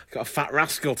 Yeah. Got a fat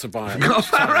rascal to buy. Got a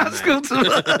fat rascal to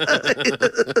buy.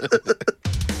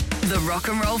 The Rock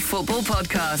and Roll Football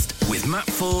Podcast. With Matt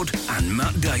Ford and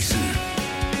Matt Dyson.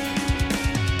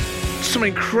 Some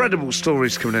incredible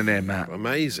stories coming in here, Matt.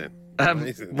 Amazing.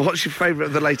 What's your favourite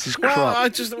of the latest crop?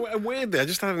 Well, weirdly, I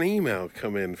just had an email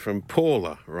come in from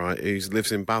Paula, right, who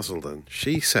lives in Basildon.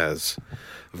 She says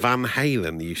Van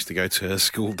Halen used to go to her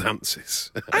school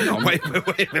dances. Hang on. Wait a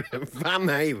minute. Van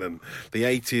Halen, the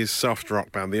 80s soft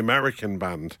rock band, the American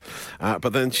band.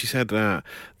 But then she said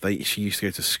she used to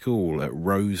go to school at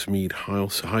Rosemead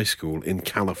High School in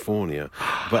California,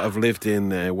 but have lived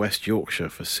in West Yorkshire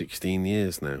for 16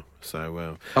 years now.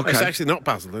 So it's actually not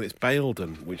Basildon, it's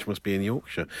Baildon, which must be in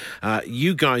Yorkshire.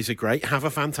 You guys are great. Have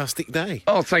a fantastic day.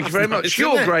 Oh, thank you very much.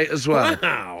 You're great as well.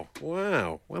 Wow.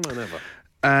 Well, I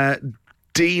never.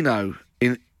 Dino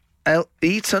in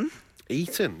Eton.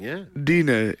 Eton, yeah.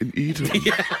 Dino in Eton.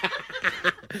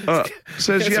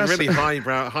 Says Some yes. really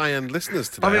high-end listeners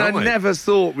today. I mean, I never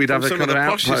thought we'd have a some kind of of the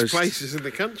outpost. poshest places in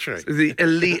the country. The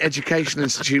elite education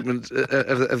institute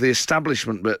of the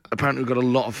establishment, but apparently we've got a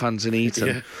lot of fans in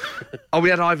Eton. Yeah. We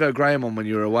had Ivo Graham on when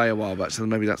you were away a while back, so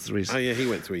maybe that's the reason. Oh, yeah, he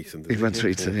went to Eton. He went to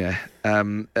Eton, yeah.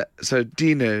 So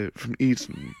Dino from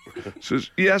Eton says,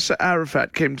 Yasser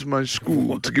Arafat came to my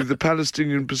school to give the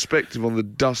Palestinian perspective on the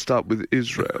dust-up with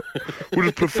Israel. Would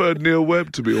have preferred Neil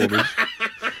Webb, to be honest.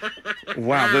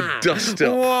 Wow, the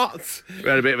dust-up. What? We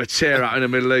had a bit of a tear out in the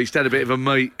Middle East, had a bit of a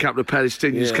meet, couple of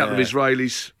Palestinians, couple of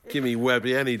Israelis. Give me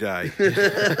Webby any day.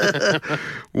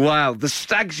 Wow, the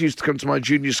Stags used to come to my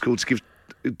junior school to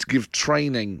give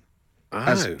training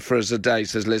for us a day,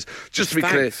 says Liz. Just to be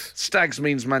clear, Stags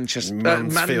means Manchester,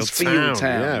 Mansfield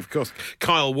Town. Yeah, of course.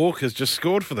 Kyle Walker's just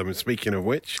scored for them, and speaking of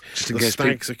which, the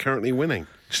Stags are currently winning.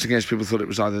 Just in case people thought it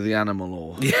was either the animal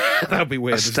or... Yeah, that'd be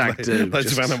weird. A stag do.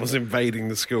 Loads of animals invading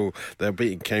the school. They're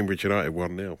beating Cambridge United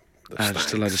 1-0.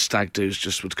 Just a load of stag doos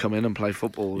just would come in and play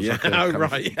football. Yeah,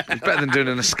 right. It's better than doing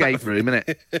an escape room, isn't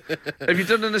it? Have you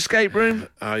done an escape room?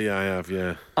 Oh, yeah, I have,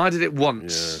 yeah. I did it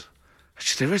once. It's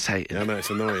just irritating. Yeah, I know,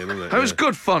 it's annoying, isn't it? It was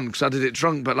good fun because I did it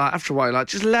drunk, but like after a while, like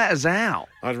just let us out.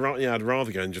 I'd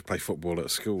rather go and just play football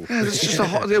at school. Yeah, it's just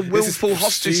a willful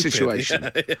hostage stupid. situation.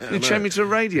 You chain me to a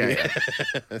radiator.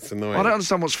 That's annoying. I don't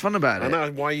understand what's fun about it. I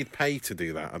know why you'd pay to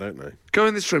do that. I don't know. Go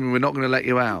in this room and we're not going to let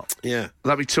you out. Yeah.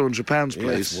 That'd be £200, Yeah,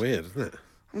 please. it's weird, isn't it?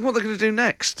 What are they going to do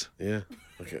next? Yeah.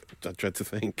 I dread to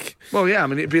think. Well, yeah, I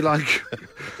mean, it'd be like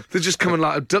they just come and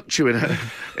like abduct you in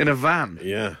a van.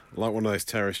 Yeah, like one of those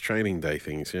terrorist training day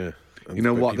things, yeah. And You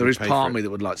know what? There is people pay part for of me it. that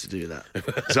would like to do that.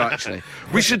 So actually,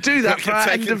 we should do that for our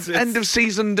Take it to- end of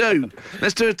season do.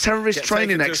 Let's do a terrorist Get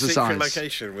training taken to a secret exercise.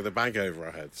 location with a bag over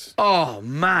our heads. Oh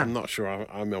I'm man, not sure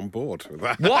I'm on board with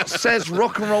that. what says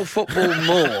rock and roll football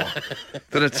more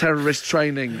than a terrorist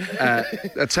training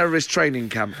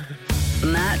camp?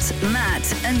 Matt,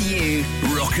 and you.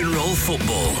 Rock and roll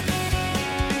football.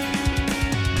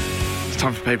 It's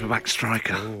time for Paperback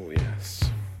Striker. Oh, yes.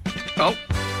 Oh.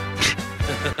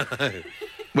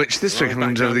 Which this week Wrong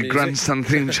under the background grandstand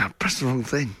theme chat. Press the wrong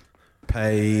thing.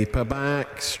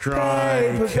 Paperback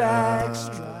striker.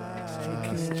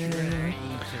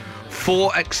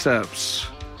 4 excerpts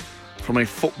from a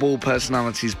football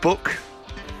personality's book.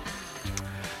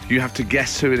 You have to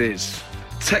guess who it is.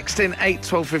 Text in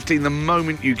 81215 the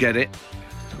moment you get it.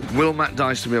 Will Matt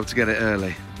Dyson be able to get it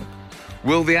early?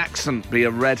 Will the accent be a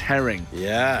red herring?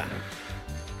 Yeah.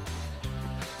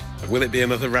 Will it be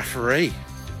another referee?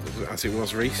 As it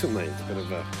was recently. It's a bit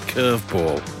of a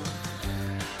curveball.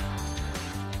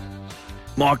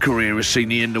 My career has seen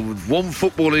the end of one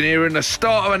footballing era and the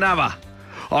start of another.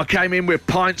 I came in with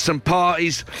pints and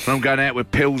parties, and I'm going out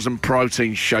with pills and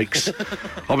protein shakes.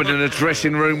 I've been in a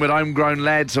dressing room with homegrown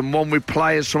lads and one with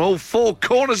players from all 4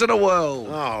 corners of the world.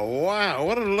 Oh, wow.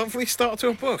 What a lovely start to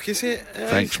a book, is it?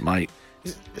 Thanks, mate.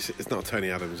 It's not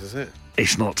Tony Adams, is it?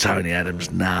 It's not Tony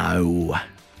Adams, no.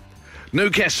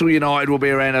 Newcastle United will be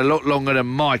around a lot longer than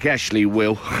Mike Ashley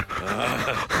will.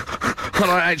 I don't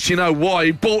actually know why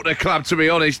he bought the club, to be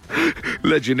honest.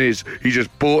 Legend is, he just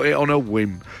bought it on a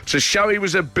whim to show he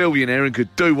was a billionaire and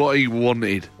could do what he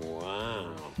wanted.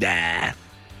 Wow. Nah,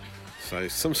 So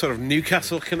some sort of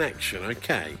Newcastle connection,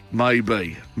 okay.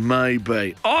 maybe.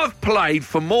 I've played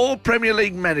for more Premier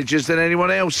League managers than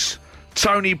anyone else.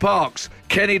 Tony Parks,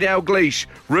 Kenny Dalglish,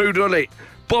 Ruud Gullit,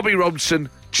 Bobby Robson,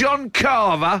 John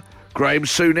Carver, Graham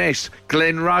Souness,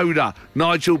 Glenn Roeder,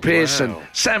 Nigel Pearson, Wow.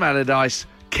 Sam Allardyce,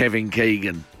 Kevin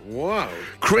Keegan, Wow.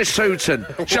 Chris Hooton,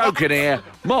 Joe Kinnear,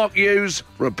 Mark Hughes,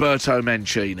 Roberto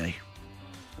Mancini,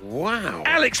 Wow.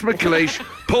 Alex McLeish,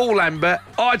 Paul Lambert,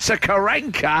 Aitor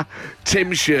Karanka,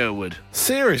 Tim Sherwood,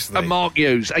 Seriously? and Mark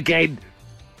Hughes. Again,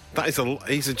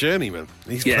 He's a journeyman.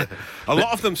 Yeah. A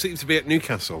lot of them seem to be at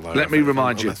Newcastle, though. let me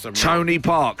remind you, Unless I'm wrong. Tony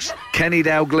Parks, Kenny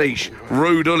Dalglish,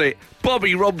 Ruud Gullit,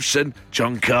 Bobby Robson,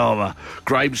 John Carver,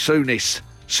 Graham Souness.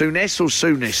 Souness or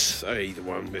Souness? So either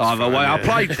one. it's Either way, fine, I yeah.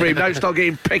 played for him. Don't start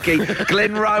getting picky.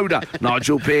 Glenn Roeder,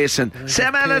 Nigel Pearson,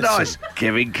 Sam Allardyce,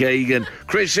 Kevin Keegan,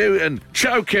 Chris Hooton,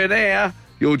 Joe Kinnear.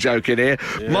 You're joking here.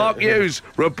 Mark Hughes,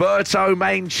 Roberto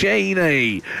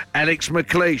Mancini, Alex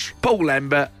McLeish, Paul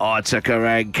Lambert, Aitor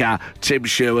Karanka, Tim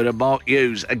Sherwood and Mark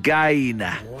Hughes again.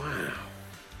 Wow.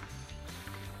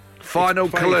 Final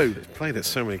clue. He's played at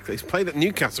so many. He's played at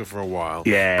Newcastle for a while.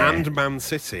 Yeah. And Man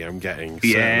City, I'm getting.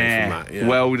 Certainly Yeah. from that. Yeah.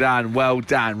 Well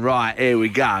done. Right, here we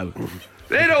go.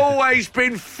 There'd always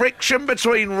been friction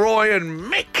between Roy and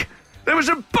Mick. There was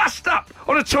a bust-up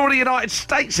on a tour of the United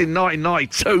States in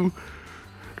 1992.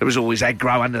 There was always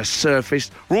aggro under the surface.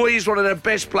 Roy is one of the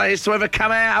best players to ever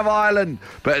come out of Ireland.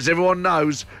 But as everyone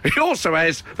knows, he also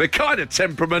has the kind of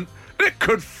temperament that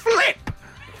could flip.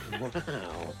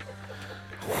 Wow.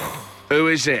 Who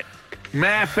is it?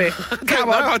 Murphy. Come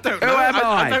know, on. I don't Who know. am I?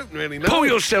 I don't really know. Pull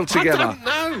yourself together.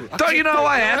 I don't know. Don't you know who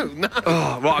I am? No.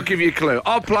 Oh, right, I'll give you a clue.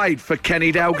 I played for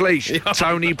Kenny Dalglish,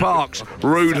 Tony Parks,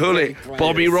 Ruud Gullit,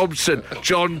 Bobby Robson,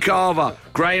 John Carver,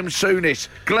 Graham Souness,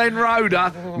 Glenn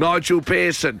Roeder, Nigel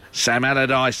Pearson, Sam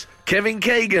Allardyce, Kevin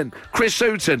Keegan, Chris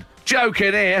Hooton, Joe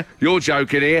Kinnear, you're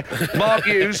joking here, Mark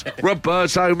Hughes,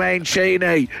 Roberto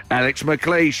Mancini, Alex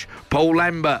McLeish, Paul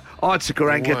Lambert, Aitor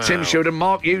Karanka, Wow. Tim Sherwood and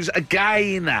Mark Hughes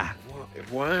again.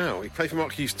 Wow. He played for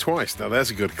Mark Hughes twice. Now, there's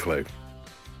a good clue.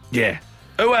 Yeah.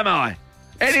 Who am I?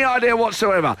 Any idea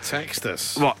whatsoever? Text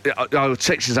us. Right,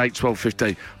 text is 8 12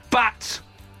 15. But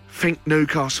think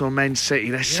Newcastle and Man City.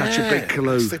 That's such a big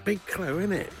clue. It's a big clue,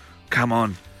 isn't it? Come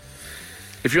on.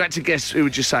 If you had to guess, who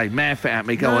would you say? Murphy at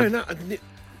me. Go on. No.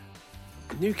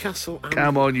 Newcastle and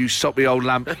Come on, you soppy old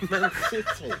lamp. Man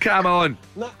City. Come on.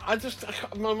 No, I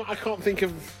can't think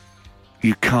of.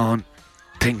 You can't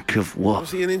think of what?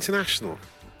 Was he an international?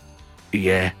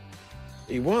 Yeah.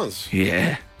 He was.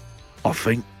 Yeah. I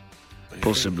think.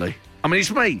 Possibly. I mean,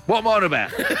 it's me. What am I on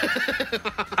about?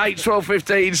 8, 12,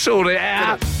 15, sort it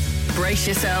out. Brace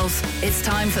yourselves. It's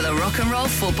time for the Rock and Roll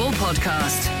Football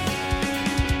Podcast.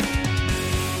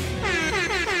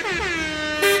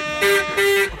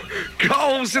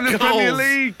 Goals in the Premier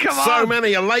League. Come on. So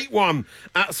many. A late one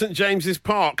at St James's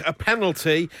Park. A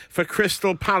penalty for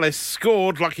Crystal Palace.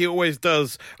 Scored like he always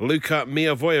does. Luka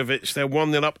Mijovic. They're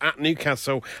 1-0 up at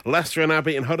Newcastle. Leicester and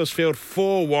Abbey in Huddersfield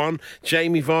 4-1.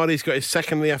 Jamie Vardy's got his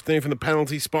second of the afternoon from the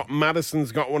penalty spot.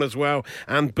 Madison's got one as well.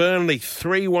 And Burnley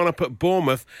 3-1 up at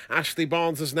Bournemouth. Ashley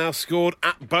Barnes has now scored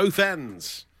at both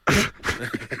ends.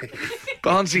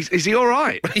 Barnes, is he all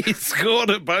right? He scored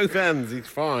at both ends. He's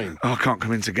fine. Oh, I can't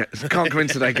come in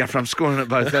today, Gaffer. I'm scoring at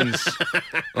both ends.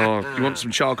 Oh, you want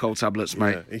some charcoal tablets,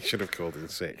 mate? Yeah, he should have called in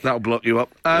sick. That'll block you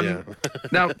up.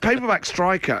 Now, Paperback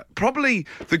Striker, probably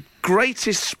the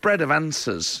greatest spread of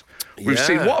answers we've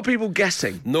seen. What are people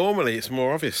guessing? Normally, it's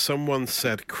more obvious. Someone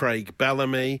said Craig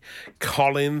Bellamy.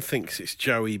 Colin thinks it's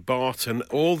Joey Barton.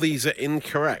 All these are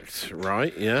incorrect,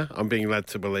 right? Yeah, I'm being led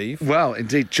to believe. Well,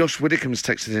 indeed, Josh Widdicombe's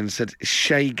texted in and said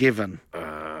Shay Given.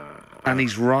 And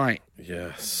he's right.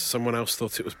 Yes. Someone else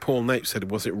thought it was Paul Nape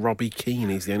said, was it Robbie Keane?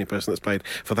 He's the only person that's played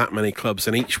for that many clubs,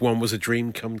 and each one was a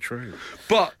dream come true.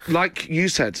 But, like you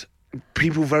said,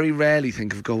 people very rarely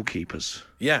think of goalkeepers.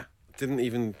 Yeah. Didn't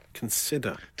even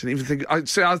consider. Didn't even think. I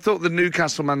thought the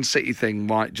Newcastle Man City thing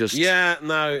might just. Yeah,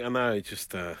 no, I know. It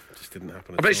just didn't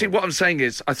happen. Basically, what I'm saying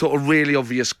is, I thought a really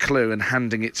obvious clue and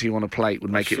handing it to you on a plate would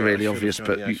make it really obvious.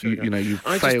 But you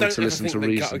failed to listen to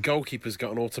reason. Goalkeepers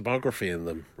got an autobiography in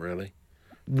them, really.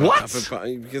 What?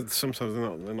 But sometimes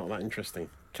they're not that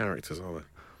interesting characters, are they?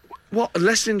 What?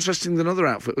 Less interesting than other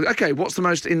outfits. Okay, what's the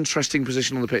most interesting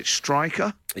position on the pitch?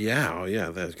 Striker? Yeah,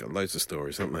 they've got loads of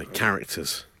stories, haven't they?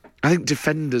 Characters. I think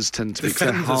defenders tend to be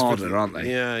harder, aren't they?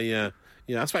 Yeah.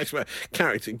 That's what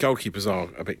character goalkeepers are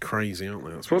a bit crazy, aren't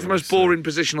they? What's the most boring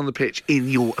position on the pitch, in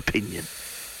your opinion?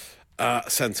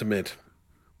 Centre mid.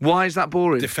 Why is that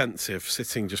boring? Defensive,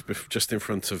 sitting just in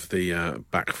front of the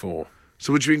back four.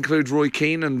 So would you include Roy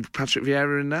Keane and Patrick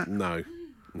Vieira in that? No,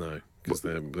 because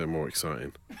they're more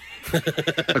exciting.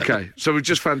 Okay, so we've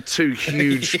just found two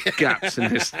huge gaps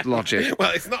in this logic.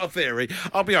 Well, it's not a theory.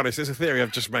 I'll be honest, it's a theory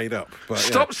I've just made up. But,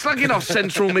 Stop slugging off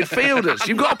central midfielders.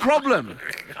 You've got a problem.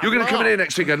 You're going to come in here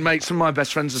next week and mate, some of my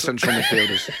best friends are central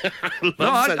midfielders.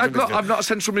 I'm not a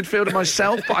central midfielder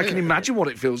myself, but I can imagine what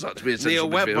it feels like to be a central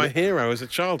midfielder. Neil Webb, my hero as a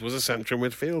child, was a central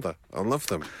midfielder. I love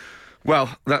them.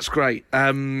 Well, that's great.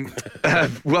 Well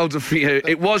done for you.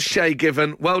 It was Shay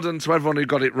Given. Well done to everyone who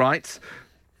got it right.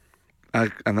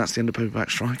 And that's the end of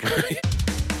Paperback Striker.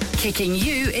 Kicking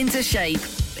you into shape.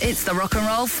 It's the Rock and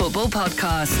Roll Football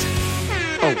Podcast.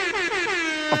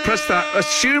 Oh, I pressed that,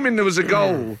 assuming there was a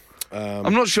goal.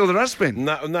 I'm not sure there has been.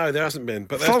 No, there hasn't been.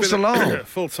 But false alarm.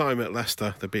 Full time at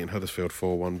Leicester. They've beaten Huddersfield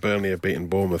 4-1. Burnley have beaten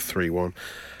Bournemouth 3-1.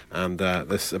 And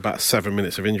there's about 7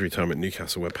 minutes of injury time at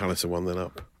Newcastle where Palace are 1-0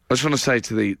 up. I just want to say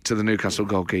to the Newcastle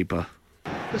goalkeeper,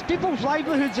 There's people's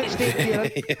livelihoods at stake here.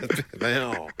 Yeah, they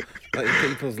are.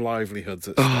 People's livelihoods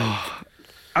at stake.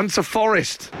 And to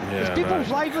Forest. There's people's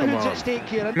livelihoods at stake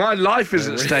here. My life is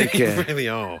at stake here. They really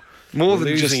are. More than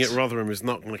losing just... at Rotherham is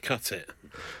not going to cut it.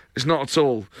 It's not at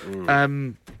all.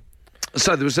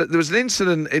 So there was an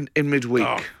incident in midweek.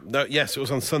 Oh, no, yes, it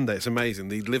was on Sunday. It's amazing.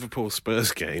 The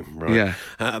Liverpool-Spurs game, right?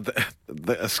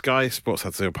 Yeah. Sky Sports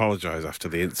had to apologise after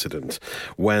the incident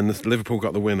when Liverpool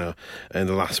got the winner in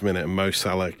the last minute and Mo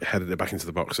Salah headed it back into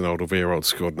the box and Alderweireld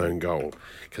scored an own goal.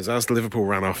 Because as Liverpool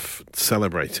ran off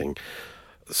celebrating,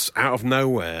 out of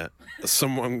nowhere,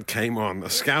 someone came on, a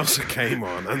Scouser came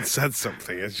on and said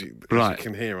something, as you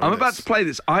can hear on I'm about to play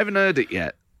this. I haven't heard it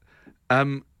yet.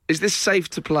 Is this safe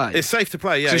to play? It's safe to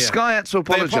play, yeah. So Sky had to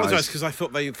apologise. They apologised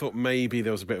because they thought maybe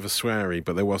there was a bit of a sweary,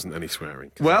 but there wasn't any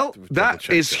swearing. Well, that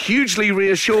is hugely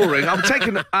reassuring. I'm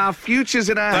taking our futures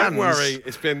in our hands. Don't worry,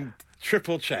 it's been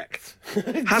triple checked.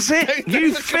 Has it?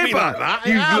 You fibber! Like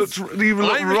you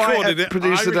looked right at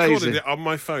producer Daisy. I recorded it on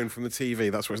my phone from the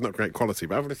TV. That's why it's not great quality,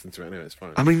 but I've listened to it anyway. It's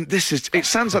fine. I mean, it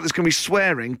sounds like there's going to be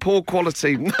swearing, poor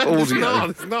quality audio.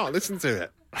 It's not. Listen to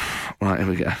it. Right, here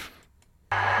we go.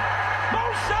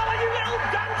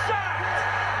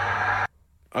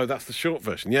 Oh, that's the short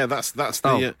version. Yeah, that's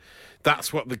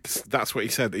what he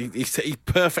said. He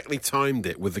perfectly timed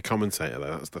it with the commentator,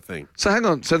 though. That's the thing. So hang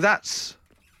on. So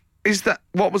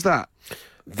what was that?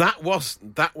 That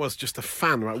was just a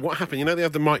fan, right? What happened? You know, they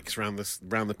have the mics around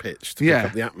the pitch to pick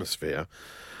up the atmosphere.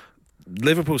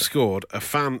 Liverpool scored. A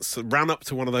fan ran up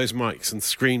to one of those mics and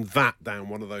screamed that down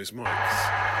one of those mics.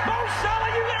 Mo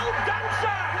Salah, you little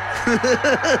dancer!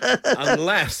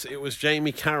 Unless it was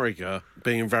Jamie Carragher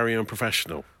being very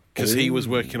unprofessional. because he was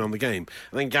working on the game.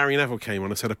 And then Gary Neville came on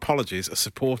and said, apologies, a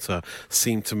supporter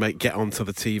seemed to get onto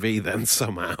the TV then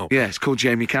somehow. Yeah, it's called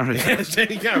Jamie Carragher. Yeah,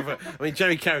 Jamie Carragher. I mean,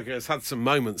 Jamie Carragher has had some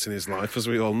moments in his life, as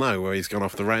we all know, where he's gone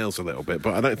off the rails a little bit,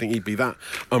 but I don't think he'd be that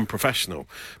unprofessional.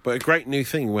 But a great new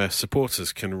thing where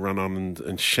supporters can run on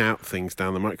and shout things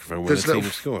down the microphone when the team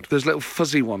has scored. There's little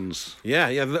fuzzy ones. Yeah,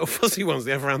 the little fuzzy ones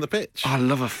they have around the pitch. I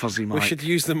love a fuzzy mic. We should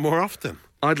use them more often.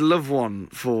 I'd love one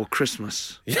for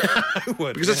Christmas. Yeah, I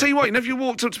would. Because I tell you what, if you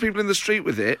walked up to people in the street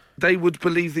with it, they would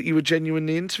believe that you were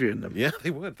genuinely interviewing them. Yeah,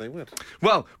 they would.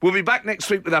 Well, we'll be back next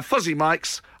week with our fuzzy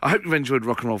mics. I hope you've enjoyed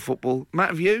Rock and Roll Football. Matt,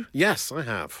 have you? Yes, I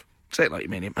have. Say it like you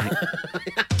mean it, mate.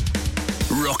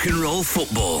 Rock and Roll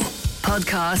Football.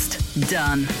 Podcast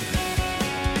done.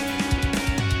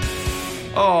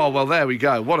 Oh, well, there we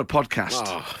go. What a podcast.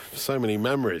 Oh, so many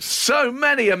memories. So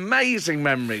many amazing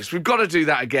memories. We've got to do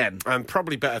that again. And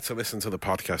probably better to listen to the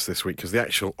podcast this week because the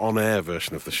actual on-air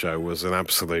version of the show was an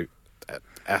absolute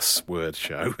S-word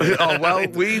show. Oh, well,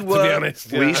 we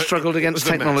struggled against It was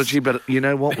a technology, but you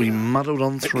know what? We muddled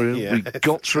on through. Yeah. We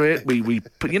got through it.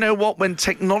 But you know what? When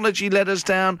technology let us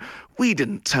down, we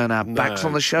didn't turn our backs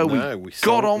on the show. We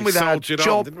got on with our soldiered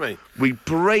job. on, didn't we? We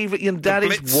brave at your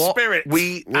daddy's Blitz what? spirit.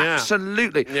 We Yeah.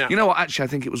 absolutely. Yeah. You know what? Actually, I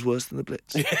think it was worse than the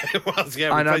Blitz. It was,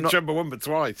 yeah. I We know, played not- Chumbawamba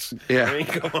twice. Yeah. I mean,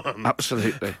 come on.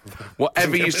 Absolutely.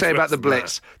 Whatever you say about the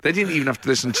Blitz, they didn't even have to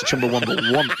listen to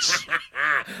Chumbawamba once.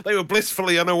 They were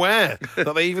blissfully unaware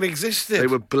that they even existed. They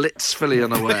were blitzfully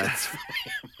unaware.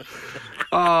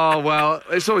 Oh, well,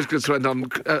 it's always good to end on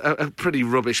a pretty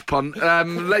rubbish pun.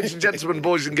 Ladies and gentlemen,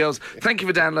 boys and girls, thank you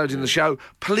for downloading the show.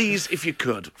 Please, if you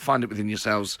could, find it within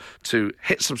yourselves to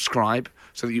hit subscribe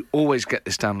so that you always get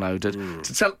this downloaded.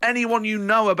 To tell anyone you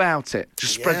know about it.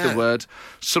 Just spread the word.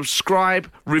 Subscribe,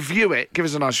 review it, give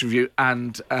us a nice review,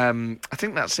 and I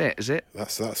think that's it, is it?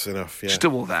 That's enough, yeah. Just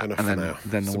do all that, Enough and for then- now.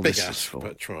 then It's all a big this is ask, for-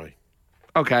 but try.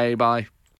 Okay, bye.